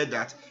 23 said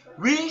that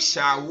we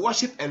shall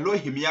worship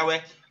Elohim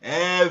Yahweh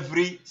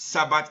every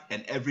Sabbath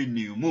and every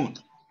new moon.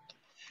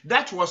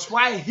 That was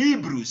why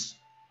Hebrews,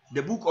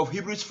 the book of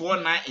Hebrews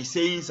 4:9 is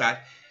saying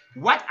that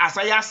what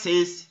Isaiah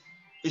says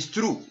is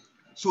true.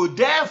 So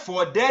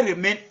therefore there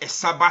remain a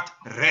Sabbath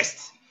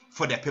rest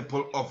for the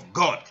people of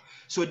God.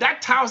 So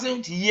that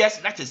 1,000 years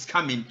that is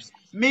coming,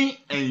 me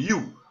and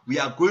you, we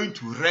are going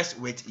to rest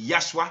with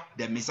Yahshua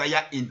the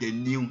Messiah in the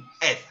new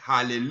earth.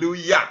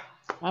 Hallelujah.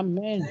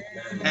 Amen.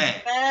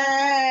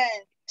 Amen.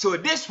 So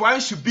this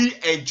one should be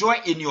a joy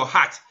in your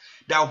heart,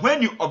 that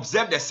when you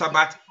observe the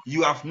Sabbath,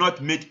 you have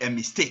not made a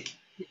mistake.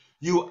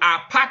 You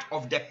are part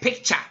of the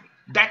picture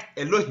that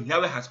Elohim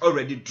Yahweh has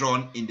already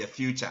drawn in the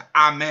future.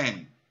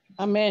 Amen.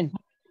 Amen.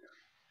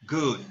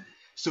 Good.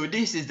 So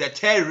this is the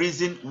third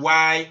reason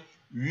why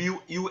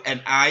you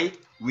and I,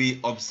 we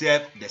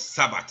observe the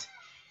Sabbath.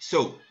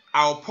 So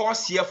I'll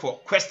pause here for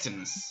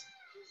questions.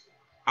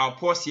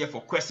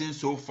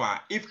 So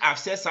far. If I've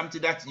said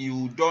something that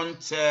you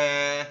don't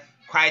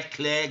quite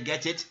clear,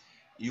 get it,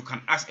 you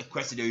can ask a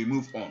question and we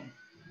move on.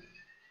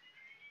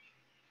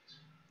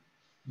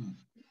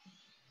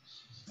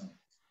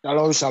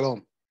 Shalom,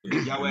 shalom.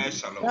 Yahweh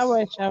shalom.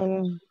 Yahweh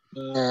shalom.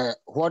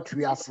 What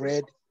we have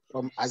read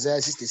from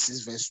Isaiah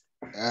 66 verse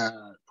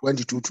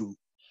 22 to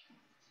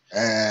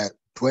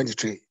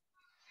 23.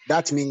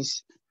 That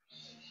means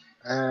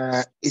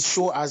it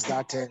shows us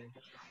that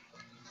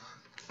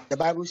the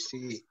Bible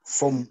says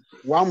from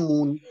one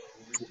moon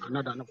to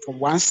another, from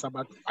one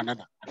Sabbath to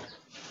another.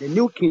 The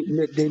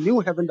new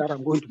heaven that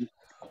I'm going to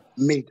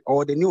make,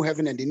 or the new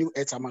heaven and the new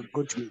earth I'm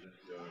going to make,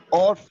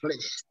 all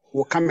flesh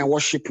will come and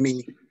worship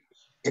me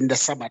in the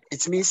Sabbath.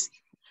 It means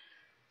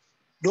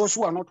those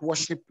who are not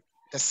worship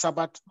the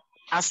Sabbath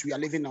as we are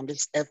living on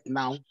this earth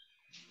now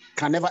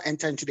can never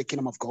enter into the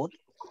kingdom of God.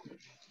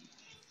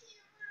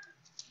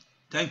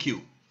 Thank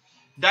you.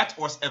 That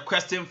was a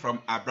question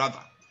from our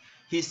brother.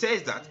 He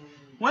says that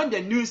when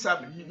the new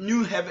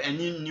heaven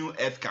and new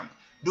earth come,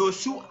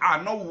 those who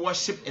are not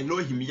worship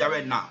Elohim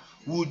Yahweh now,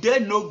 will they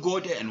not go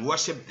there and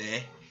worship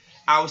there?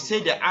 I will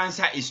say the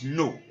answer is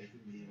no.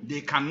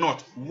 They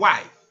cannot.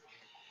 Why?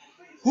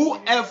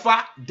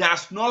 Whoever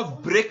does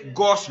not break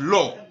God's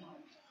law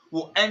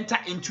will enter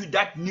into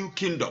that new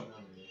kingdom.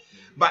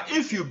 But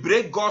if you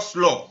break God's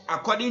law,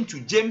 according to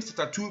James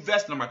chapter 2,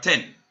 verse number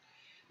 10,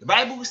 the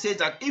Bible says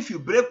that if you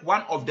break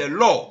one of the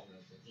law,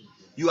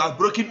 you have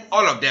broken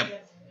all of them.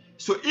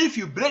 So if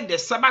you break the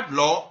Sabbath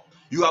law,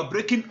 you are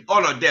breaking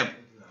all of them.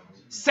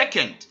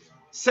 Second,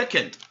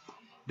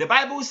 the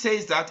Bible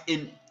says that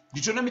in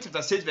Deuteronomy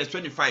chapter 6, verse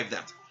 25,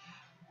 that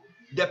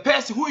the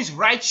person who is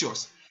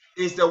righteous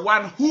is the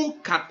one who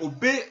can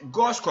obey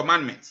God's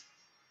commandments.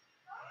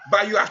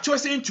 But you have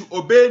chosen to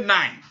obey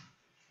 9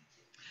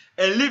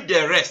 and leave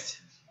the rest.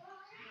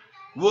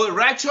 Will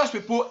righteous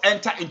people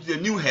enter into the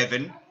new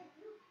heaven?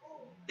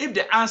 If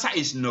the answer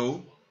is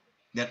no,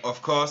 then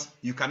of course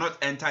you cannot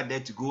enter there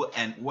to go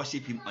and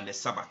worship him on the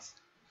Sabbath.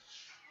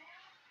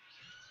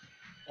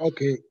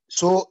 Okay,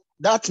 so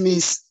that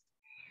means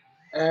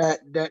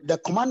the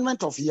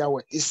commandment of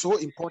Yahweh is so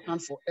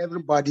important for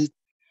everybody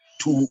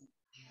to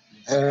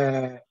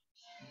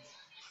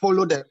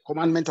follow the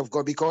commandment of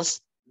God, because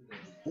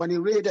when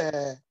you read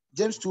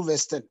James 2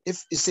 verse 10,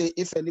 if you say,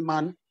 if any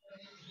man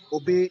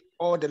obey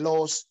all the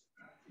laws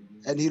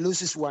and he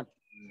loses one,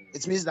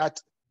 it means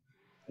that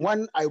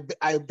when I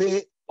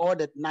obey all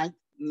the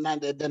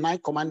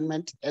ninth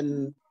commandment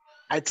and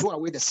I throw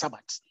away the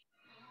Sabbath,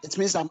 it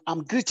means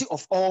I'm guilty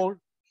of all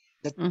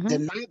the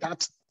nine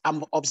that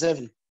I'm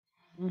observing.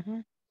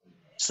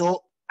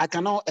 So I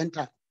cannot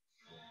enter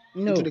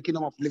into the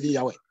kingdom of living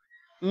Yahweh.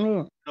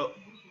 No,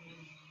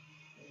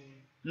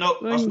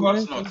 of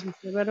course not.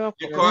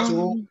 Because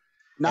so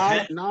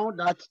now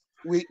that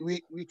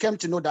we came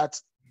to know that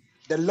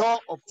the law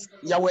of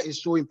Yahweh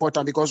is so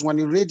important, because when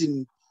you read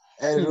in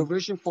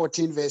Revelation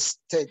 14 verse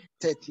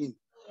 13,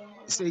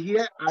 it says,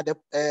 here are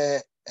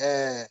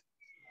the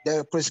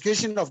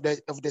persecution of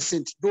the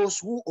saints, those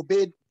who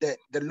obeyed the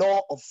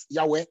law of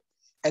Yahweh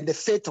and the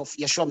faith of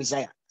Yeshua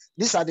Messiah.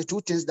 These are the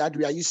two things that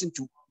we are using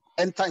to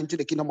enter into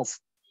the kingdom of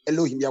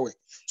Elohim Yahweh.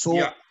 So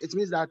it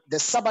means that the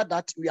Sabbath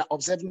that we are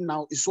observing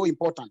now is so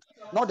important.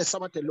 Not the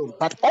Sabbath alone,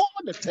 but all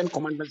the 10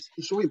 commandments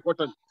is so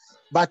important.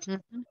 But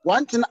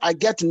one thing I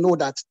get to know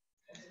that,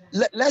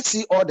 let's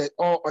see all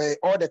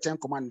the 10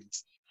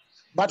 commandments.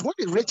 But when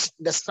we reach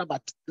the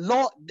Sabbath,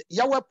 Lord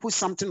Yahweh put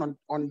something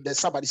on the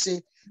Sabbath. He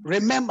say,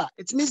 remember.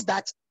 It means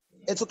that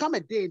it will come a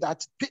day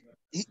that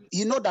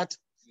you know that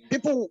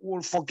people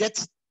will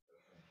forget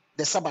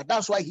the Sabbath.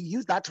 That's why he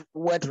used that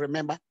word,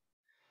 remember.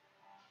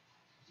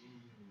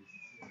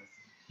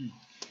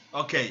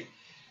 Okay.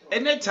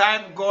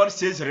 Anytime God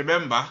says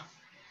remember,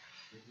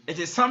 it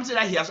is something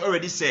that he has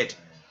already said.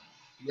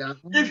 Yeah.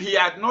 If he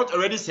had not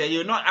already said, he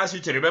will not ask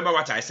you to remember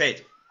what I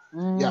said.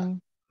 Yeah.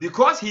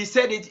 Because he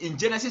said it in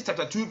Genesis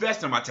chapter 2,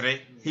 verse number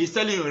 3, he's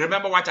telling you,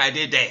 remember what I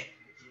did there.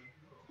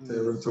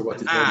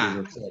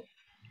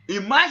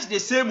 In much the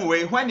same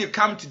way, when you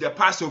come to the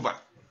Passover,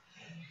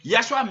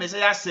 Yeshua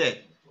Messiah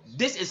said,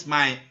 this is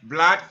my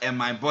blood and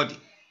my body.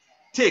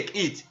 Take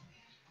it.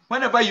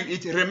 Whenever you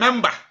eat,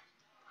 remember.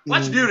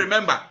 What do you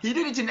remember? He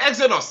did it in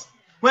Exodus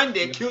when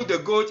they killed the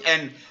goat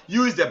and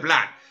used the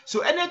blood. So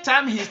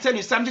anytime he's telling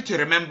you something to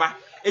remember,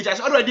 it has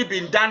already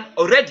been done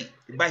already,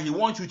 but he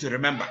wants you to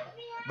remember.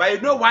 But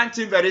you know one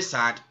thing very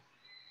sad,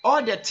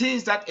 all the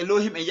things that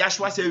Elohim and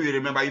Yeshua say we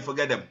remember, you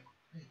forget them.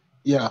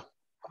 Yeah.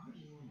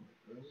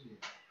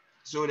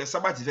 So the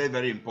Sabbath is very,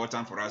 very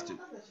important for us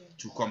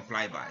to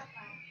comply by.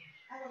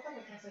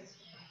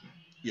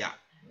 Yeah.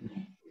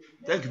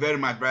 Thank you very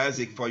much, Brother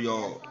Isaac, for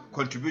your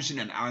contribution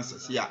and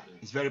answers. Yeah,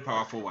 it's a very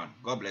powerful one.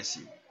 God bless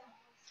you.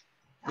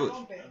 Good.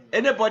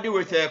 Anybody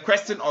with a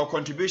question or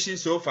contribution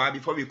so far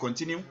before we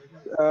continue?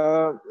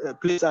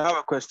 Please, I have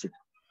a question.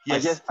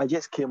 Yes. I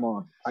just came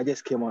on.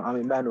 I'm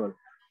Emmanuel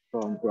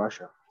from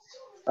Russia.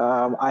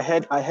 I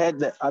heard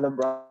the other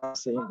brother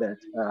saying that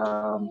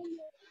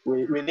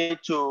we need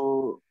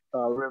to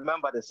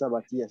remember the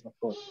Sabbath. Yes, of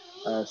course.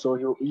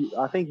 So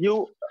I think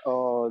you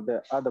or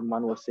the other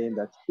man was saying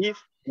that if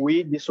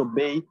we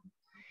disobey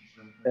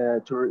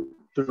to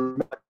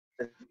remember,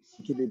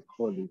 keep it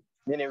holy,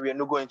 meaning we are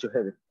not going to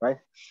heaven, right?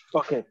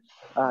 Okay.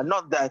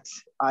 Not that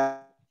I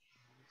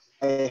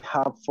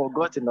have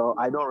forgotten or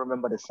I don't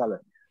remember the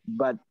Sabbath,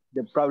 but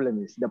the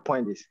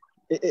point is,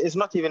 it's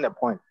not even a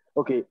point.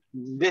 Okay,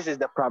 this is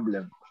the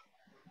problem.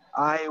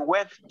 I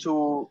work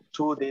 2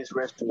 days,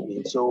 rest 2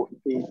 days. So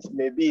it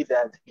may be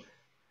that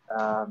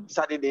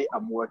Saturday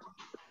I'm working.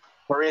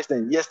 For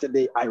instance,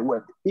 yesterday I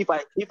worked. If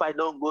I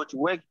don't go to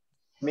work,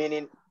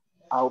 meaning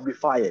I'll be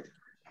fired.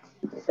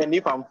 And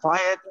if I'm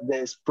fired,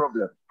 there's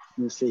problem,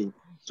 you see.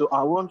 So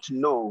I want to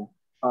know,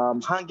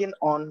 hanging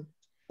on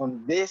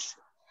this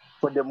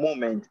for the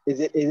moment, is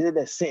it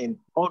a sin?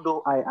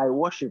 Although I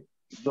worship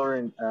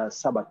during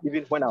Sabbath,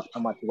 even when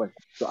I'm at work.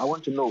 So I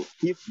want to know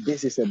if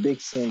this is a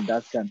big sin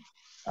that can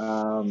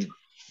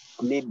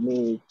lead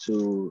me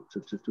to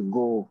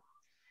go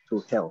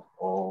to hell,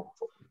 or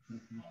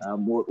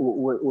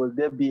will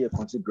there be a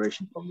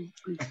consideration for me,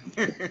 please?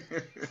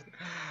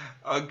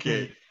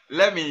 Okay,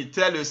 let me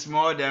tell you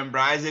small, then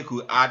Brother Isaac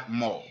will add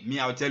more. Me,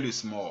 I'll tell you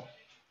small.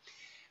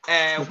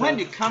 When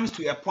it comes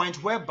to a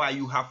point whereby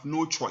you have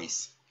no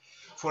choice,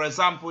 for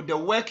example, the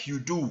work you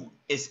do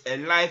is a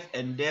life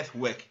and death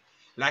work,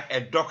 like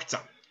a doctor,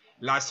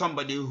 like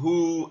somebody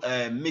who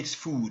makes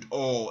food,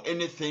 or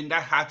anything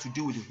that had to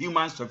do with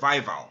human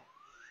survival,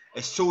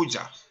 a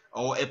soldier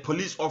or a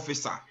police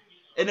officer,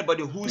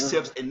 anybody who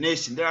serves a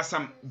nation. There are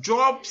some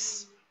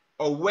jobs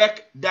or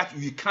work that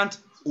you can't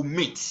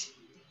omit.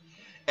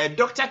 A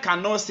doctor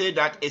cannot say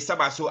that a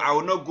Sabbath, so I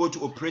will not go to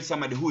operate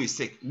somebody who is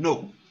sick.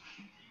 No.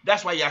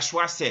 That's why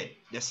Yeshua said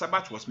the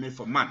Sabbath was made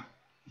for man.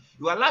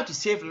 You are allowed to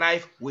save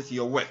life with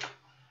your work.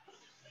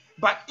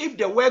 But if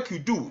the work you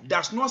do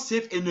does not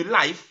save any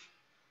life,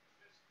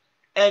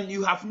 and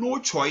you have no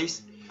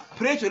choice,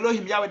 pray to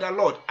Elohim Yahweh the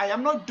Lord, I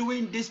am not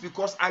doing this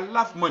because I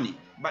love money,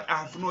 but I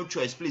have no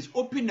choice. Please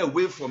open a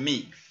way for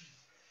me.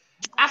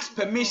 Ask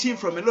permission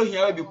from Elohim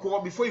Yahweh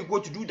before you go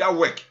to do that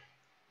work.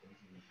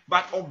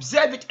 But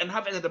observe it and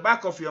have it at the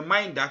back of your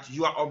mind that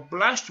you are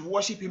obliged to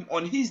worship him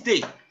on his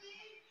day.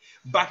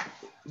 But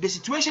the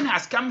situation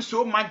has come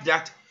so much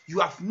that you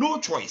have no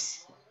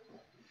choice.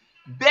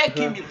 Beg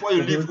him before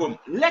you leave home.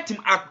 Let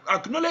him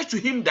acknowledge to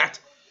him that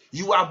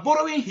you are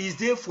borrowing his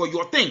day for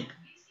your thing,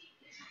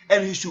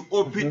 and he should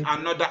open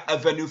another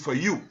avenue for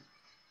you.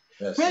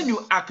 Yes. When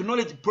you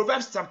acknowledge,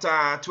 Proverbs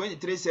chapter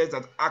 23 says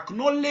that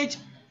acknowledge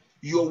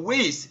your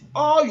ways,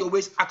 all your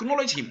ways,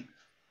 acknowledge him.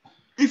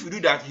 If you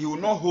do that, he will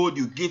not hold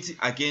you guilty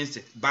against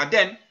it. But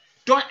then,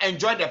 don't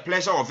enjoy the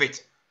pleasure of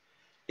it.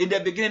 In the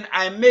beginning,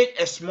 I made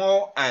a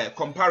small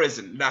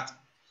comparison that,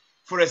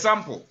 for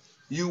example,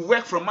 you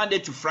work from Monday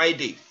to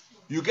Friday,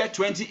 you get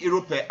 20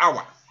 euro per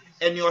hour,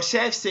 and your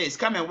chef says,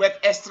 come and work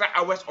extra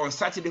hours on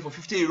Saturday for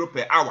 50 euro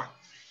per hour.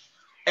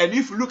 And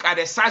if you look at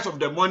the size of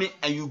the money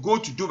and you go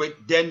to do it,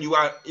 then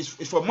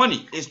it's for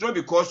money. It's not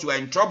because you are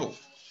in trouble.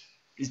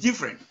 It's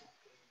different.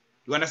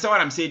 You understand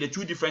what I'm saying? The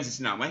two differences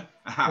now, right?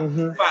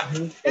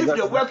 But if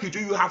the work you do,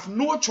 you have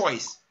no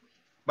choice.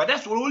 But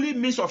that's the only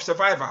means of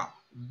survival.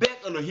 Beg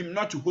Elohim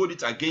not to hold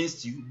it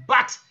against you,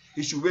 but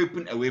he should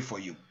open a way for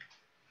you.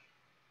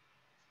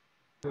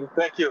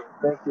 Thank you.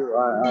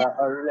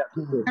 I really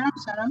appreciate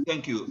it.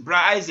 Thank you.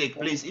 Brother Isaac,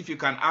 please, if you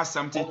can ask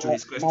something to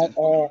his question.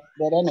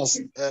 Brother Ernest,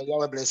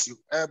 God bless you.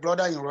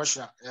 Brother in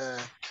Russia,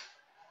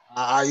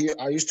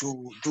 I used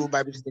to do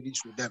Bible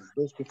studies with them,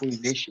 those people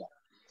in Asia.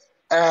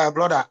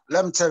 Brother,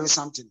 let me tell you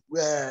something.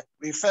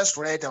 We first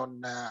read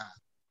on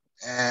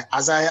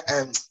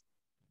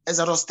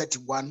Exodus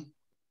 31,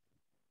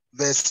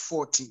 verse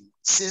 14.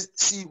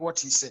 See what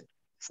he said,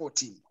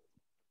 14.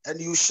 And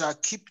you shall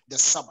keep the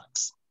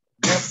Sabbath,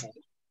 therefore,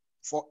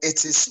 for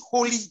it is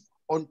holy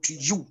unto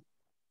you.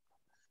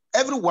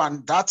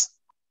 Everyone that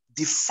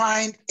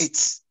defined it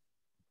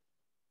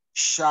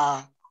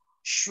shall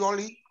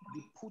surely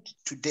be put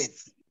to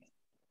death.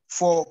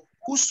 For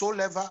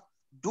whosoever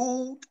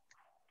do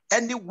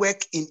any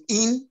work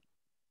in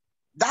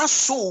that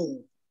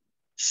soul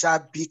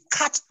shall be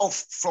cut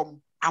off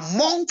from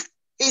among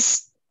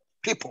his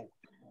people.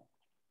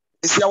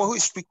 It's Yahweh who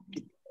is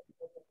speaking,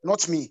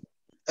 not me.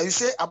 You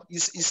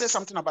say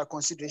something about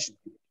consideration.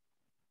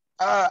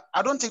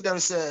 I don't think there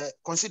is a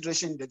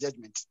consideration in the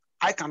judgment.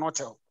 I cannot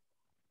tell,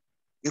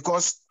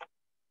 because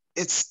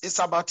it's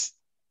about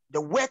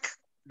the work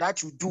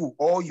that you do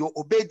or your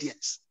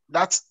obedience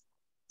that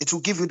it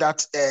will give you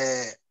that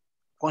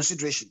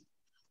consideration.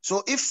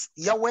 So if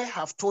Yahweh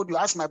have told you,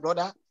 as my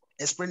brother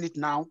explained it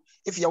now,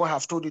 if Yahweh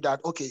have told you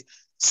that, okay,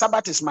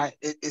 Sabbath is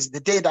the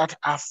day that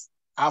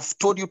I've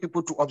told you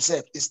people to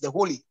observe, it's the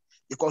holy,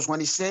 because when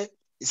he say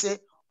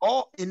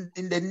all in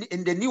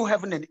the new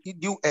heaven and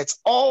new earth,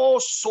 all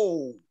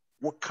soul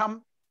will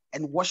come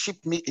and worship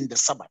me in the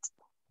Sabbath.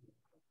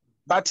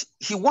 But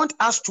he wants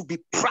us to be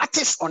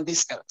practiced on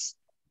this earth.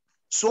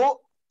 So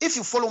if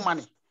you follow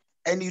money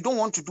and you don't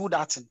want to do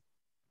that thing,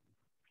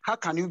 how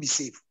can you be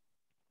saved?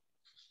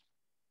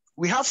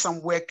 We have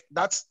some work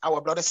that our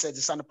brother said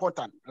is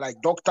important,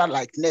 like doctor,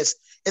 like nurse.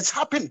 It's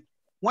happened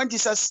when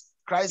Jesus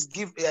Christ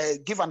give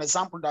an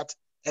example that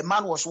a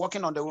man was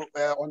walking on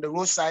the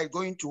roadside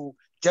going to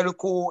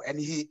Jericho, and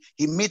he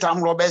met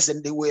armed robbers,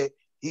 and the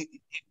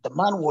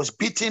man was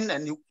beaten,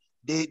 and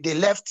they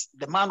left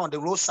the man on the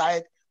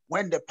roadside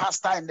when the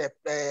pastor and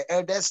the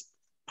elders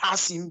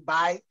pass him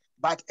by.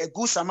 But a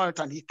good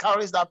Samaritan, he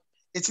carries that.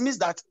 It means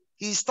that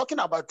he's talking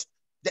about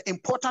the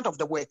importance of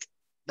the work,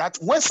 that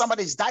when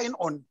somebody is dying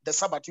on the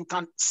Sabbath, you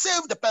can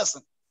save the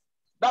person.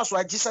 That's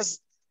why Jesus,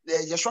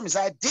 Yeshua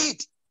Messiah,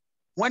 did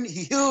when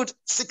he healed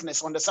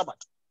sickness on the Sabbath.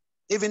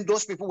 Even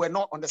those people were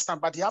not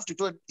understand, but you have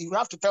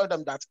to tell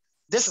them that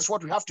this is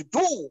what we have to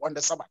do on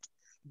the Sabbath.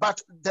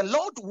 But the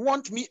Lord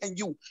wants me and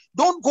you,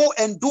 don't go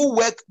and do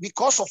work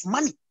because of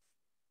money.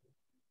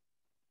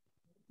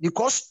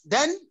 Because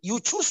then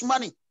you choose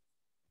money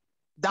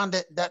than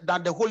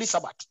the Holy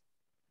Sabbath.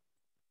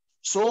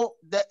 So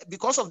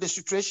because of the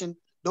situation,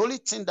 the only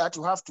thing that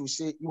you have to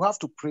say, you have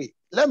to pray.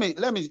 Let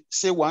me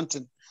say one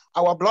thing.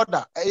 Our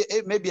brother,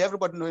 maybe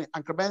everybody knows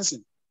Uncle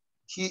Benson,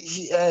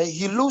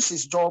 he lose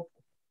his job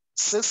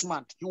 6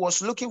 months. He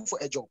was looking for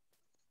a job.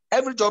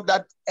 Every job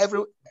that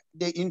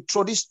they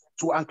introduced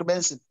to Uncle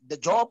Benson, the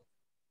job,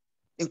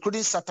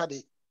 including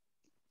Saturday,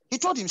 he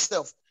told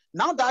himself,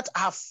 now that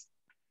I've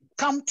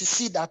come to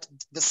see that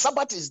the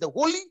Sabbath is the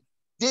holy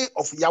day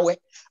of Yahweh,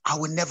 I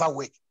will never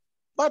work.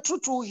 But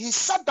true, he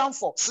sat down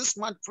for 6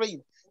 months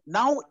praying.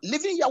 Now,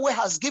 living Yahweh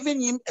has given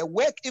him a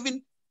work,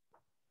 even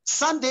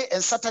Sunday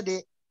and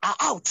Saturday are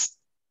out.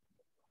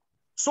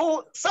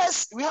 So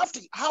first, we have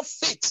to have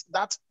faith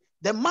that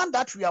the man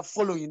that we are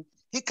following,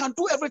 he can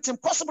do everything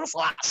possible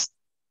for us,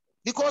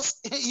 because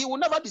he will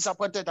never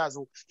disappoint us.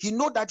 He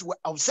knows that we're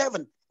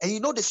observant, and he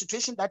knows the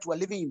situation that we're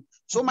living in.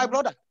 So my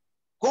brother,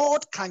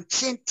 God can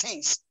change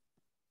things.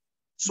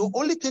 So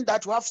only thing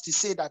that we have to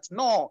say that,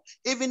 no,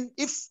 even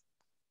if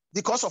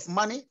because of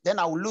money, then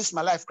I will lose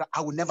my life.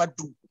 I will never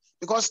do.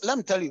 Because let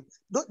me tell you,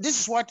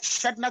 this is what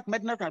Shadrach,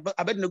 Meshach, and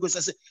Abednego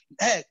says.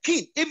 Hey,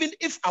 King, even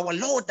if our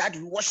Lord that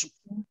we worship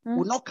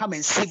will not come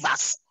and save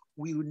us,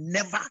 we will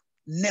never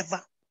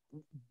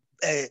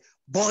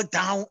bow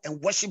down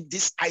and worship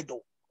this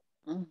idol.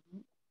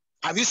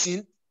 Have you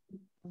seen?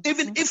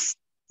 Even if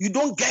you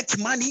don't get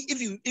money,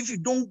 if you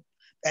don't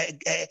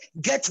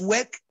get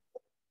work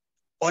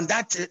on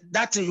that,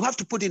 you have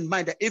to put in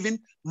mind that even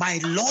my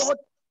Lord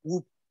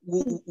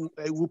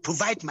will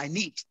provide my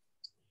need.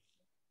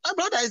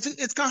 Brother,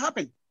 it can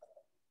happen.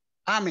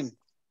 Amen.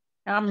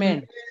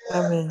 Amen.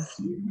 Amen.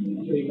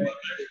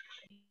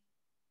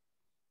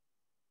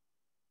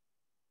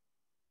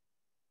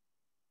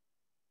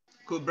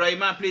 Could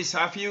Brahima please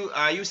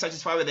are you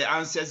satisfied with the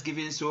answers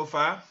given so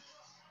far?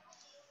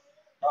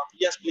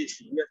 Yes,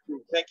 please. Yes,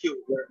 please. Thank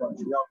you very much.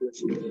 God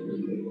bless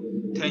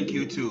you. Thank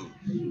you too.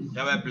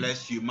 God will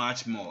bless you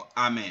much more.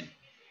 Amen.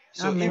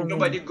 So Amen. if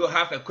nobody go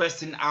have a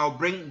question, I'll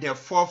bring the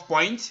fourth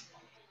point,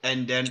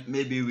 and then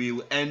maybe we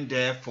will end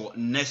there for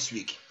next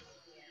week.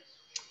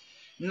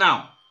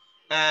 Now,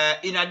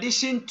 in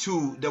addition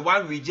to the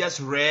one we just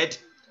read,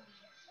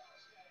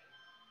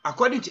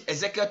 according to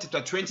Ezekiel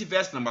chapter 20,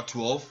 verse number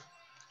 12,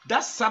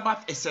 that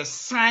Sabbath is a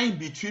sign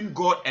between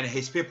God and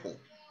his people.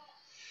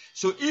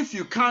 So if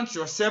you count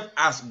yourself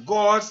as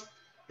God's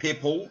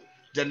people,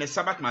 then the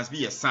Sabbath must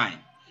be a sign.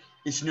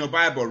 It's in your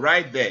Bible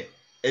right there,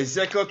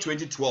 Ezekiel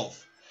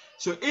 20:12.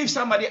 So if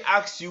somebody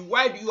asks you,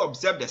 why do you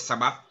observe the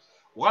Sabbath?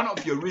 One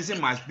of your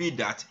reasons must be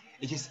that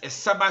it is a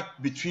Sabbath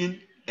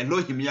between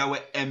Elohim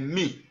Yahweh and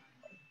me.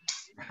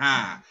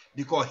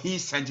 Because he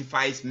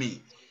sanctifies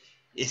me.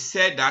 It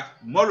said that,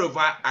 moreover,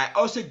 I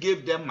also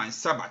gave them my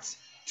Sabbath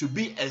to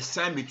be a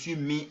sign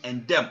between me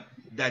and them,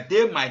 that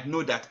they might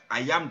know that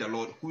I am the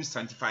Lord who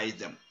sanctifies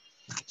them.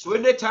 So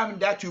any time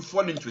that you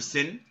fall into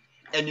sin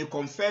and you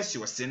confess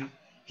your sin,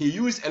 he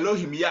used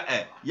Elohim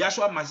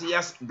Yahshua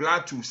Messiah's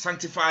blood to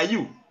sanctify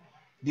you,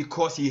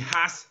 because he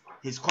has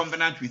his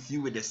covenant with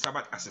you with the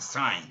Sabbath as a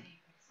sign.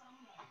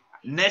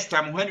 Next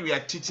time when we are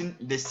teaching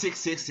the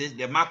 666,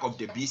 the mark of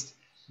the beast,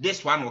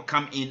 this one will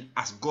come in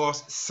as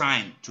God's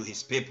sign to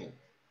his people.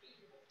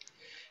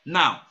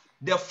 Now,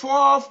 the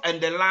fourth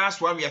and the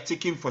last one we are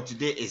taking for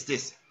today is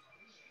this.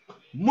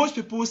 Most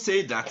people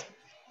say that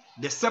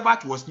the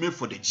Sabbath was made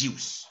for the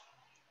Jews.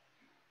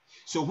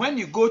 So when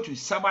you go to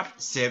Sabbath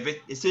service,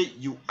 they say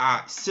you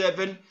are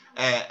serving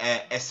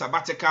a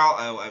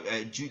sabbatical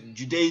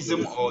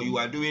Judaism, or you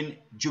are doing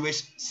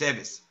Jewish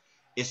service.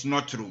 It's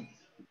not true.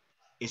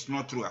 It's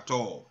not true at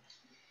all.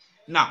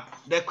 Now,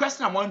 the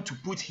question I want to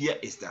put here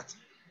is that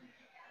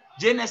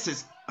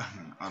Genesis,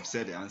 I've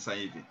said the answer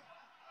even.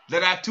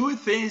 There are two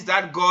things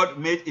that God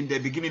made in the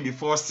beginning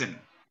before sin.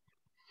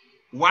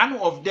 One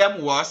of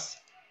them was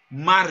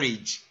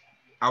marriage.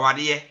 Our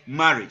dear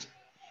marriage.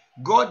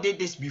 God did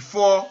this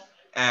before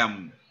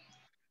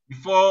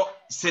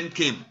sin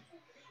came.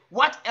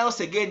 What else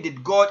again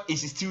did God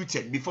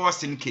instituted before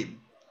sin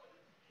came?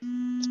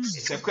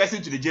 It's a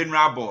question to the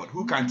general board.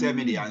 Who can tell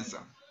me the answer?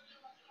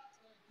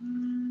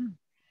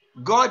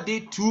 God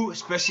did two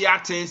special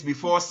things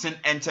before sin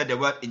entered the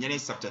world in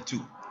Genesis chapter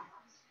 2.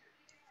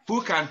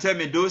 Who can tell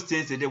me those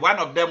things? One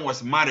of them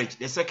was marriage.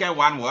 The second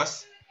one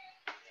was?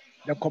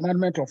 The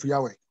commandment of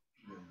Yahweh.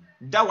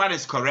 That one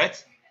is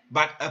correct,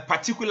 but a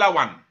particular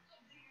one.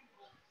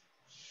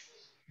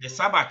 The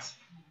Sabbath.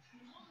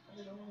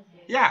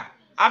 Yeah.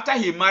 After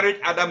he married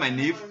Adam and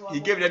Eve, he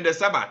gave them the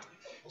Sabbath.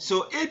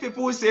 So if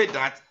people say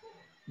that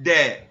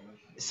the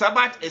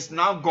Sabbath is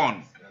now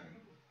gone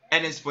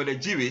and it's for the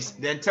Jewish,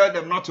 then tell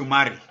them not to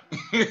marry.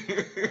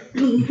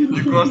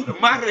 Because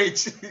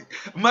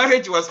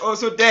marriage was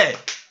also there.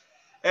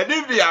 And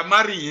if they are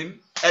marrying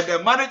and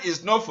the marriage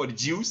is not for the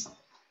Jews,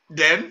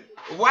 then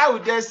why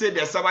would they say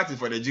the Sabbath is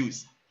for the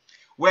Jews?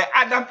 Were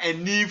Adam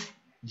and Eve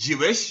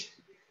Jewish?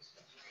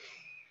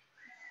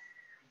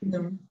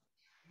 No.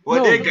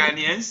 Were they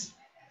Ghanaians?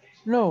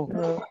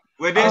 No.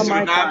 Were they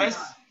Surinamese?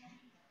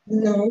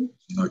 No.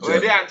 Were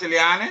they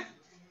Antillean?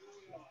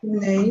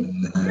 No.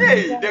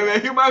 Hey, they were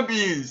human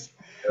beings.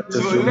 So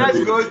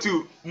let's go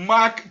to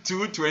Mark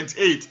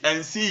 2:28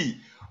 and see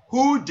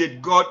who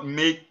did God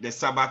make the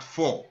Sabbath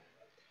for.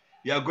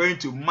 We are going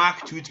to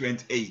Mark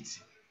 2:28.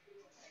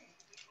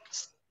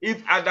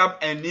 If Adam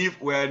and Eve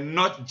were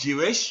not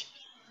Jewish,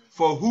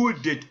 for who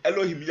did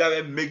Elohim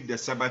Yahweh make the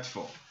Sabbath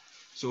for?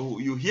 So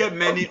you hear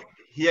many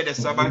hear the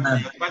Sabbath,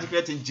 they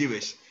automatically think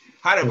Jewish.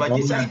 However,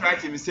 Jesus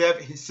Christ himself,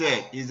 he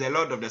said, he's the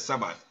Lord of the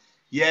Sabbath.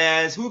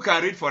 Yes, who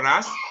can read for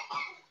us?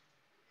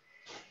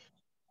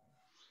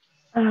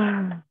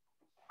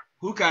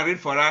 Who can read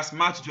for us?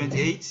 Mark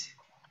 28.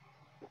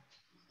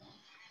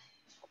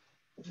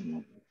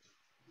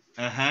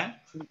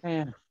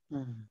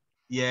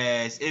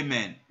 Yes,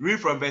 amen. Read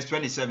from verse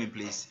 27,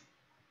 please.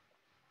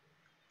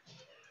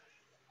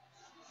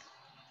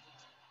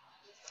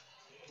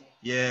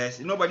 Yes,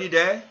 nobody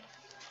there?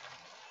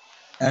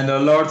 And the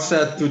Lord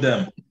said to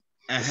them,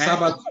 the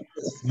Sabbath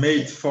is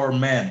made for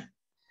man.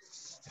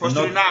 For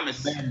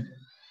Surinamis.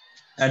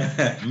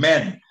 And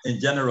men in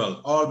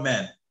general, all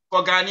men.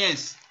 For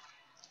Ghanaians.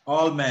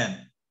 All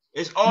men.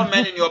 Is all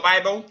men in your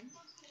Bible?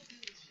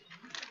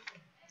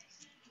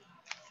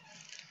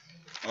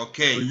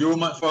 Okay.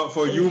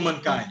 For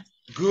humankind.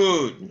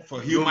 Good.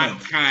 For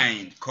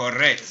humankind.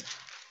 Correct.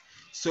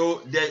 So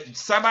the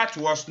Sabbath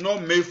was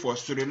not made for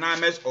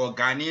Surinamers or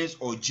Ghanaians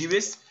or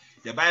Jews.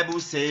 The Bible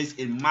says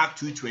in Mark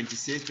 2,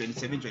 26,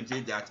 27,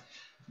 28 that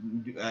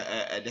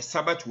the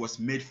Sabbath was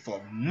made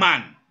for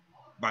man,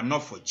 but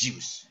not for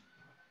Jews.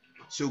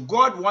 So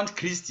God wants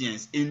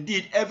Christians,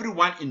 indeed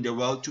everyone in the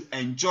world, to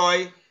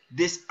enjoy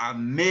these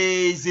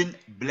amazing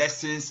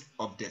blessings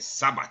of the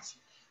Sabbath.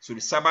 So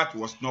the Sabbath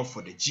was not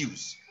for the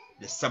Jews.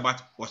 The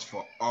Sabbath was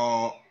for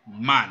all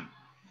man.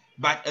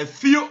 But a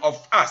few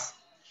of us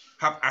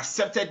have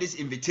accepted this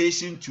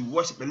invitation to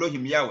worship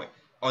Elohim Yahweh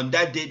on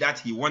that day that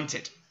he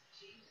wanted.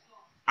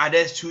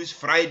 Others choose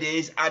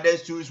Fridays,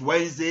 others choose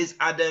Wednesdays,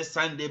 others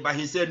Sunday, but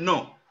he said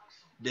no.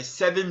 The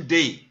seventh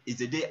day is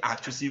the day I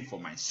have chosen for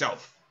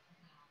myself.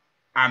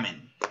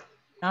 Amen.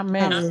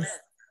 Amen.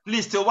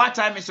 Please, till what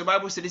time is your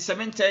Bible study?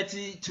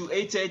 7:30 to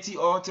 8:30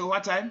 or till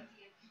what time?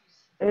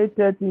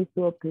 8:30 is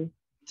okay.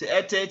 Till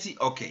 8:30?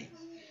 Okay.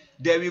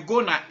 Then we're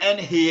gonna end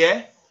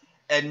here,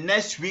 and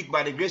next week,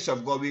 by the grace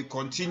of God, we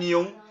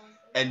continue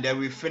and then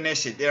we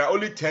finish it. There are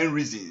only 10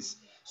 reasons.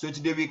 So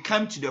today we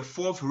come to the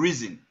fourth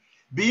reason,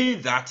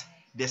 being that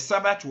the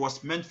Sabbath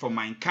was meant for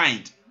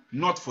mankind,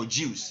 not for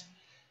Jews.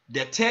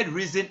 The third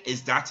reason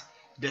is that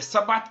the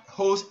Sabbath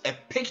holds a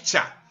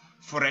picture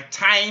for a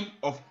time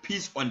of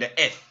peace on the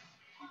earth.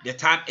 The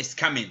time is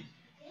coming,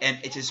 and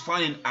it is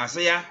found in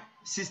Isaiah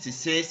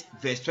 66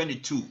 verse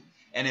 22,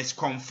 and it's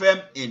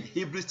confirmed in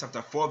Hebrews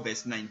chapter 4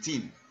 verse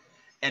 19.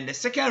 And the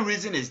second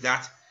reason is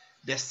that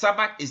the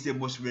Sabbath is the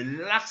most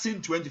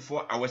relaxing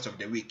 24 hours of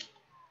the week.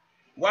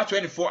 What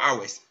 24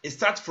 hours? It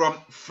starts from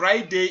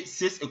Friday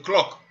 6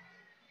 o'clock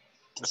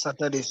to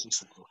Saturday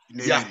 6 o'clock.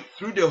 Yeah,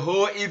 through the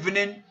whole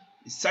evening,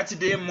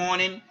 Saturday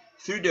morning,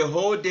 through the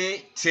whole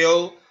day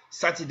till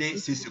Saturday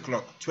 6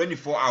 o'clock.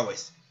 24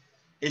 hours.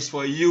 It's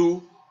for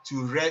you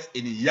to rest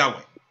in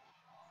Yahweh.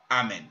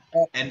 Amen.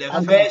 And the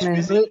first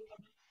reason.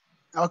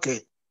 Okay.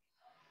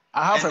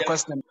 I have a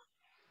question.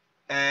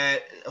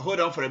 Hold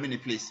on for a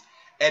minute, please.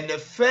 And the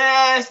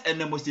first and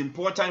the most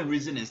important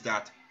reason is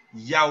that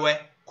Yahweh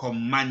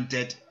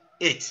commanded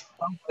it.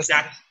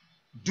 That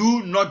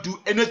do not do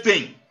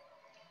anything.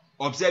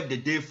 Observe the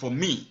day for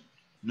me.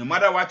 No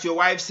matter what your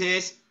wife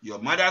says, your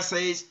mother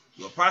says,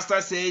 your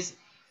pastor says,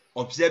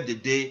 observe the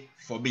day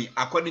for me.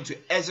 According to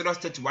Exodus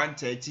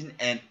 31:13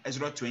 and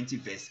Exodus 20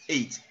 verse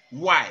 8.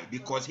 Why?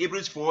 Because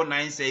Hebrews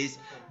 4:9 says,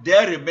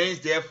 there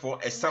remains therefore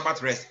a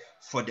Sabbath rest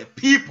for the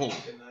people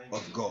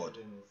of God.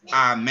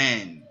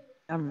 Amen.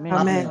 Amen.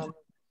 Amen.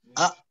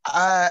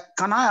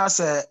 Can I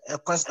ask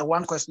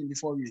one question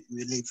before we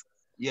leave?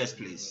 Yes,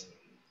 please.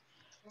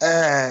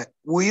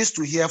 We used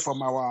to hear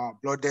from our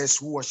brothers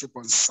who worship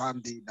on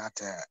Sunday that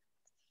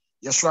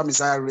Yeshua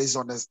Messiah raised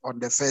on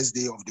the first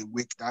day of the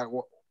week.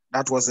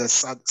 That was a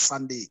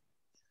Sunday.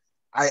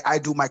 I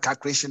do my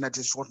calculation that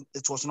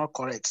it was not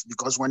correct,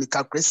 because when you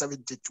calculate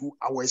 72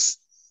 hours,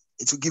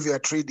 it will give you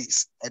 3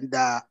 days. And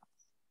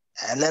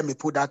let me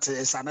put that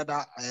as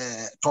another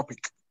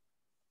topic.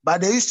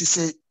 But they used to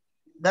say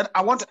that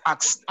I want to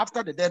ask,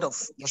 after the death of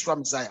Yeshua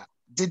Messiah,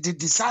 did the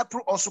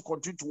disciple also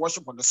continue to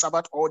worship on the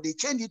Sabbath, or they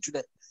changed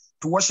it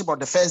to worship on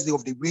the first day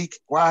of the week,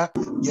 while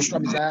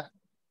Yeshua Messiah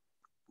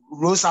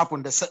rose up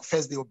on the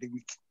first day of the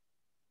week?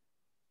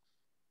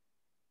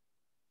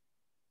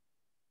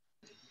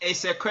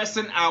 It's a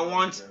question I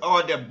want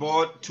all the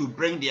board to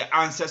bring their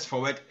answers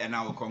forward, and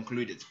I will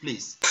conclude it,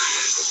 please.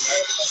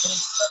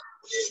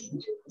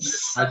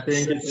 I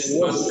think it's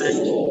what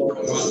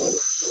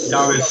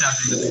Yahweh said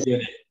in the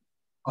beginning.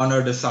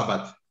 Honor the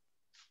Sabbath.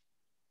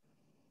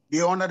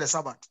 They honor the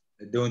Sabbath.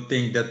 I don't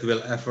think that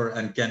will ever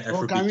and can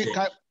ever be changed.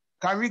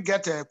 Can we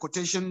get a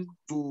quotation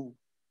to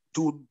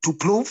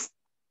prove?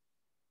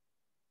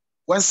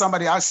 When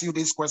somebody asks you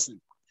this question,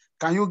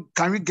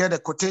 can we get a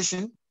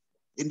quotation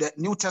in the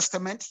New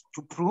Testament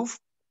to prove?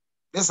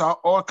 These are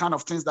all kind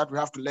of things that we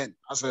have to learn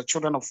as the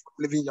children of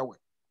living Yahweh.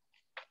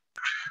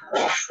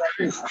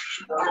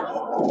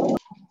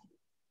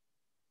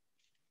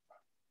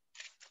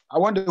 I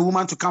want the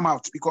woman to come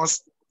out,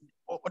 because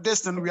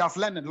this thing we have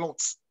learned a lot.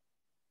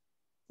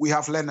 We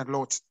have learned a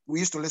lot. We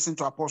used to listen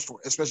to Apostle,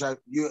 especially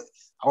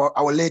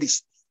our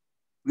ladies.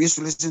 We used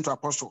to listen to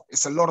Apostle.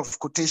 It's a lot of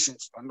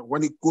quotations. And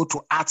when you go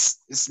to Acts,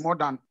 it's more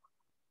than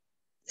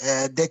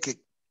a decade.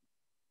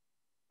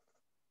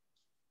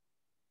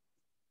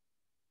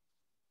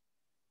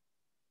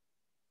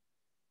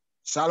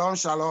 Shalom,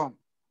 shalom.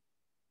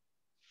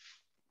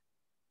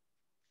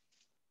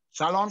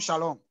 Shalom,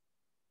 shalom.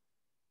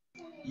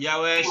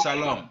 Yahweh,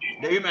 shalom.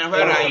 The women,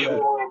 where are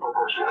you?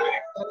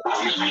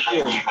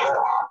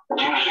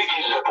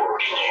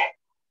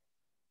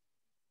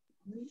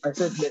 I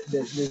said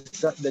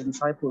the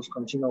disciples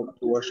continue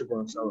to worship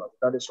on Sabbath.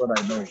 That is what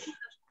I know.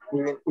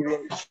 Even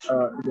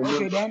the okay,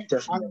 New then,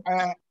 Testament.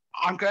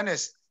 Uncle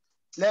Ernest,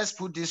 let's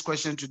put this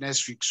question to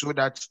next week so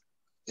that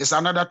It's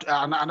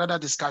another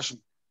discussion.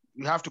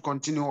 We have to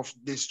continue of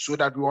this so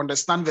that we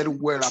understand very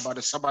well about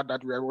the Sabbath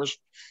that we are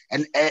worshiping.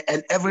 And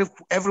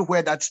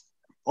everywhere that,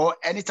 or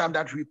anytime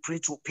that we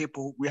preach to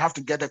people, we have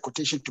to get a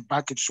quotation to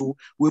back it. So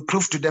we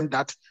prove to them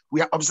that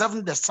we are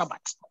observing the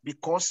Sabbath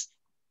because,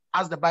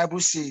 as the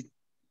Bible says,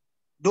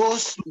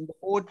 those in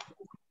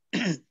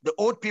the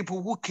old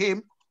people who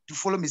came to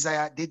follow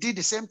Messiah, they did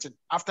the same thing.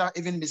 After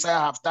even Messiah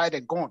have died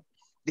and gone,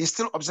 they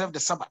still observe the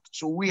Sabbath.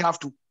 So we have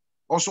to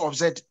also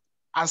observe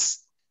as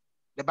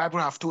the Bible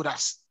have told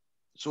us.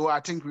 So I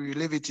think we will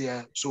leave it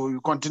here. So we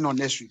continue on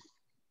next week.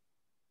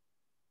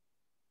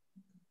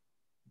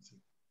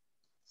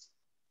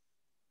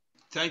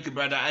 Thank you,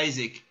 Brother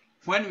Isaac.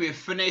 When we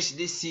finish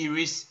this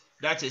series,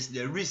 that is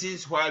the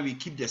reasons why we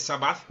keep the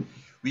Sabbath,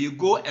 we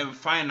go and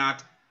find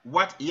out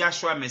what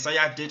Yeshua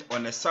Messiah did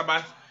on the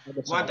Sabbath,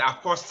 what the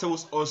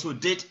apostles also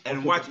did,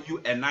 and what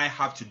you and I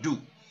have to do.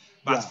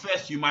 But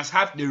first, you must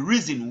have the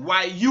reason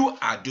why you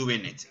are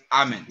doing it.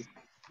 Amen.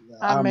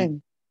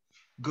 Amen.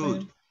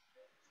 Good.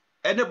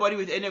 Anybody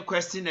with any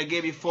question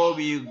again before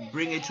we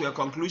bring it to a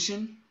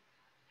conclusion?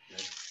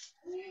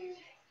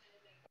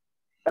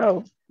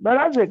 Oh, but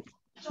Isaac,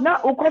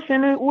 now a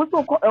question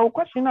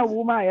a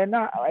woman and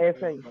now I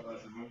say.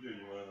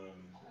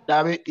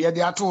 David, yeah,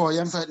 they are two or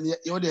you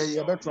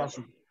better.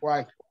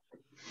 Why?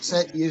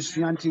 Say yes,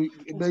 you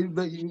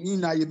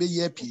be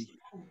happy.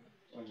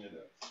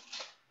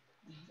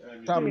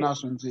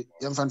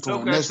 No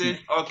question.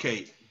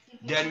 Okay.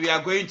 Then we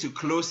are going to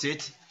close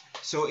it.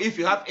 So if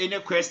you have any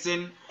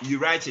question, you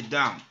write it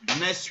down.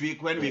 Next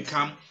week when we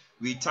come,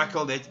 we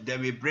tackle it.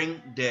 Then we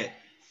bring the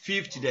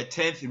 5th to the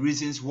 10th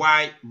reasons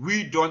why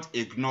we don't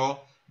ignore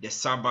the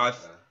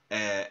Sabbath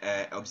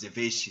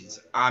observations.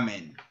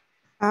 Amen.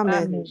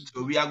 Amen.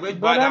 So we are going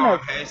to bow down our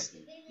heads.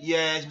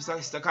 Yes,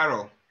 Mr.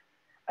 Carol.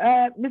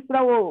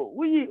 Mr. Wo,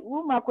 we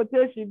my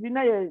quotation be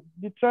na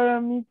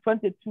Deuteronomy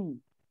 22.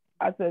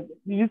 I said,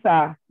 these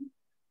are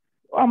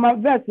my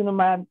verse in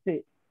my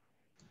say.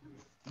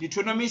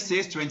 Deuteronomy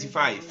says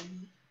 25.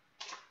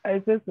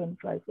 I say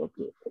 25,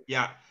 okay.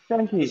 Yeah.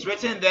 Thank you. It's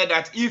written there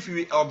that if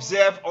we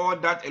observe all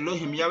that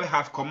Elohim Yahweh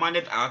have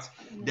commanded us,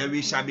 then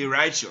we shall be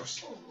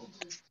righteous.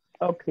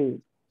 Okay.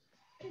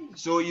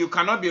 So you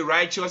cannot be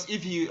righteous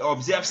if you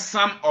observe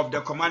some of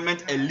the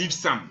commandment and leave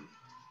some.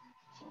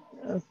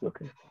 That's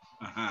okay.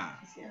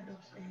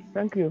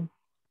 Thank you.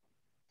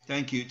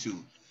 Thank you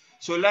too.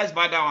 So let's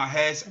bow down our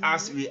heads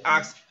as we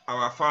ask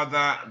our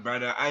father,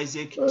 Brother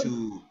Isaac,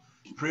 to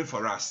pray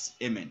for us.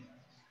 Amen.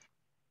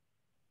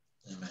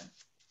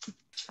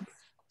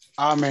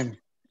 Amen.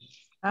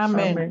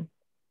 Amen.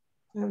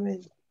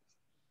 Amen.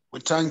 We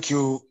thank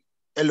you,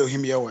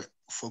 Elohim Yahweh,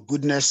 for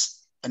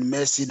goodness and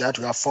mercy that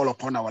will fall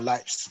upon our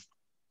lives.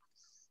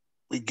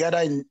 We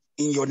gather in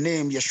your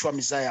name, Yeshua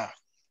Messiah,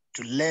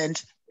 to learn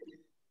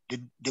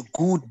the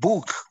good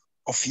book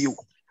of you.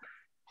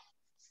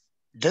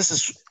 This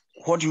is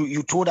what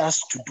you told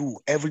us to do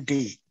every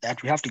day,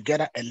 that we have to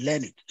gather and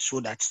learn it so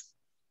that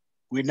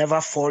we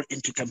never fall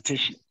into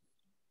temptation.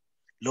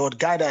 Lord,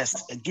 guide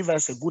us and give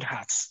us a good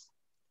heart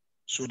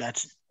so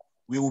that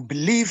we will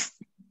believe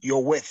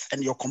your word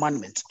and your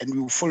commandments and we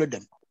will follow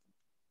them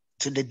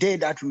till the day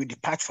that we will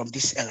depart from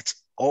this earth,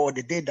 or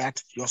the day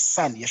that your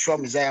son, Yeshua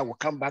Messiah, will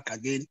come back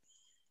again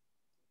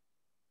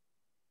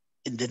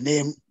in the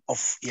name of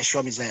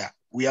Yeshua Messiah.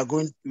 We are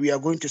going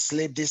to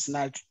sleep this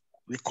night.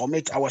 We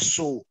commit our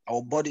soul,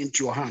 our body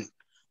into your hand.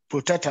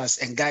 Protect us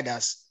and guide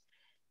us,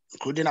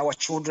 including our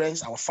children,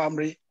 our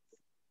family.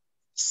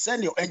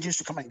 Send your angels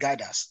to come and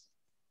guide us.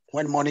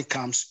 When morning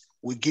comes,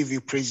 we give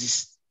you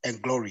praises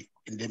and glory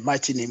in the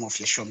mighty name of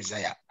Yeshua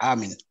Messiah.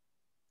 Amen.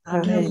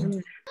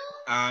 Amen.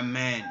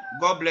 Amen.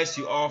 God bless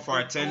you all for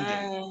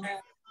attending.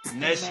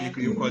 Next week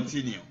we will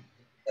continue.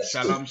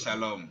 Shalom,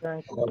 shalom.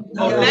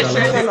 Let's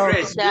share the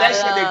grace.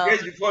 Let's share the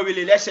grace before we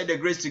leave. Let's share the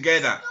grace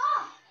together.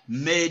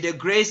 May the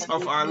grace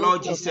of our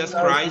Lord Jesus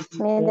Christ,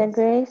 may the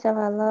grace of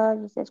our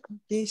Lord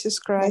Jesus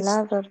Christ,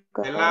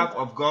 the love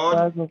of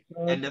God,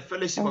 and the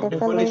fellowship of the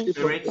Holy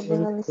Spirit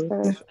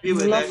be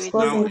with us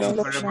now and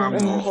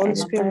forevermore.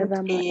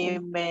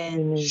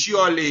 Amen.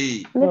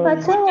 Surely,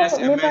 goodness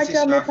and mercy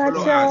shall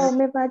follow us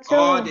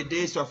all the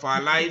days of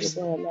our lives,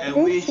 and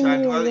we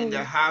shall dwell in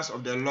the house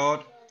of the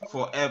Lord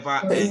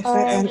forever and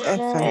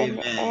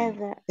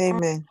ever.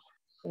 Amen.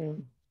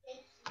 Amen.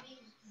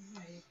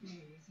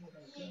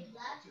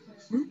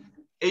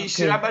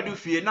 Inshira badu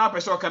fie na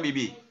person can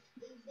be.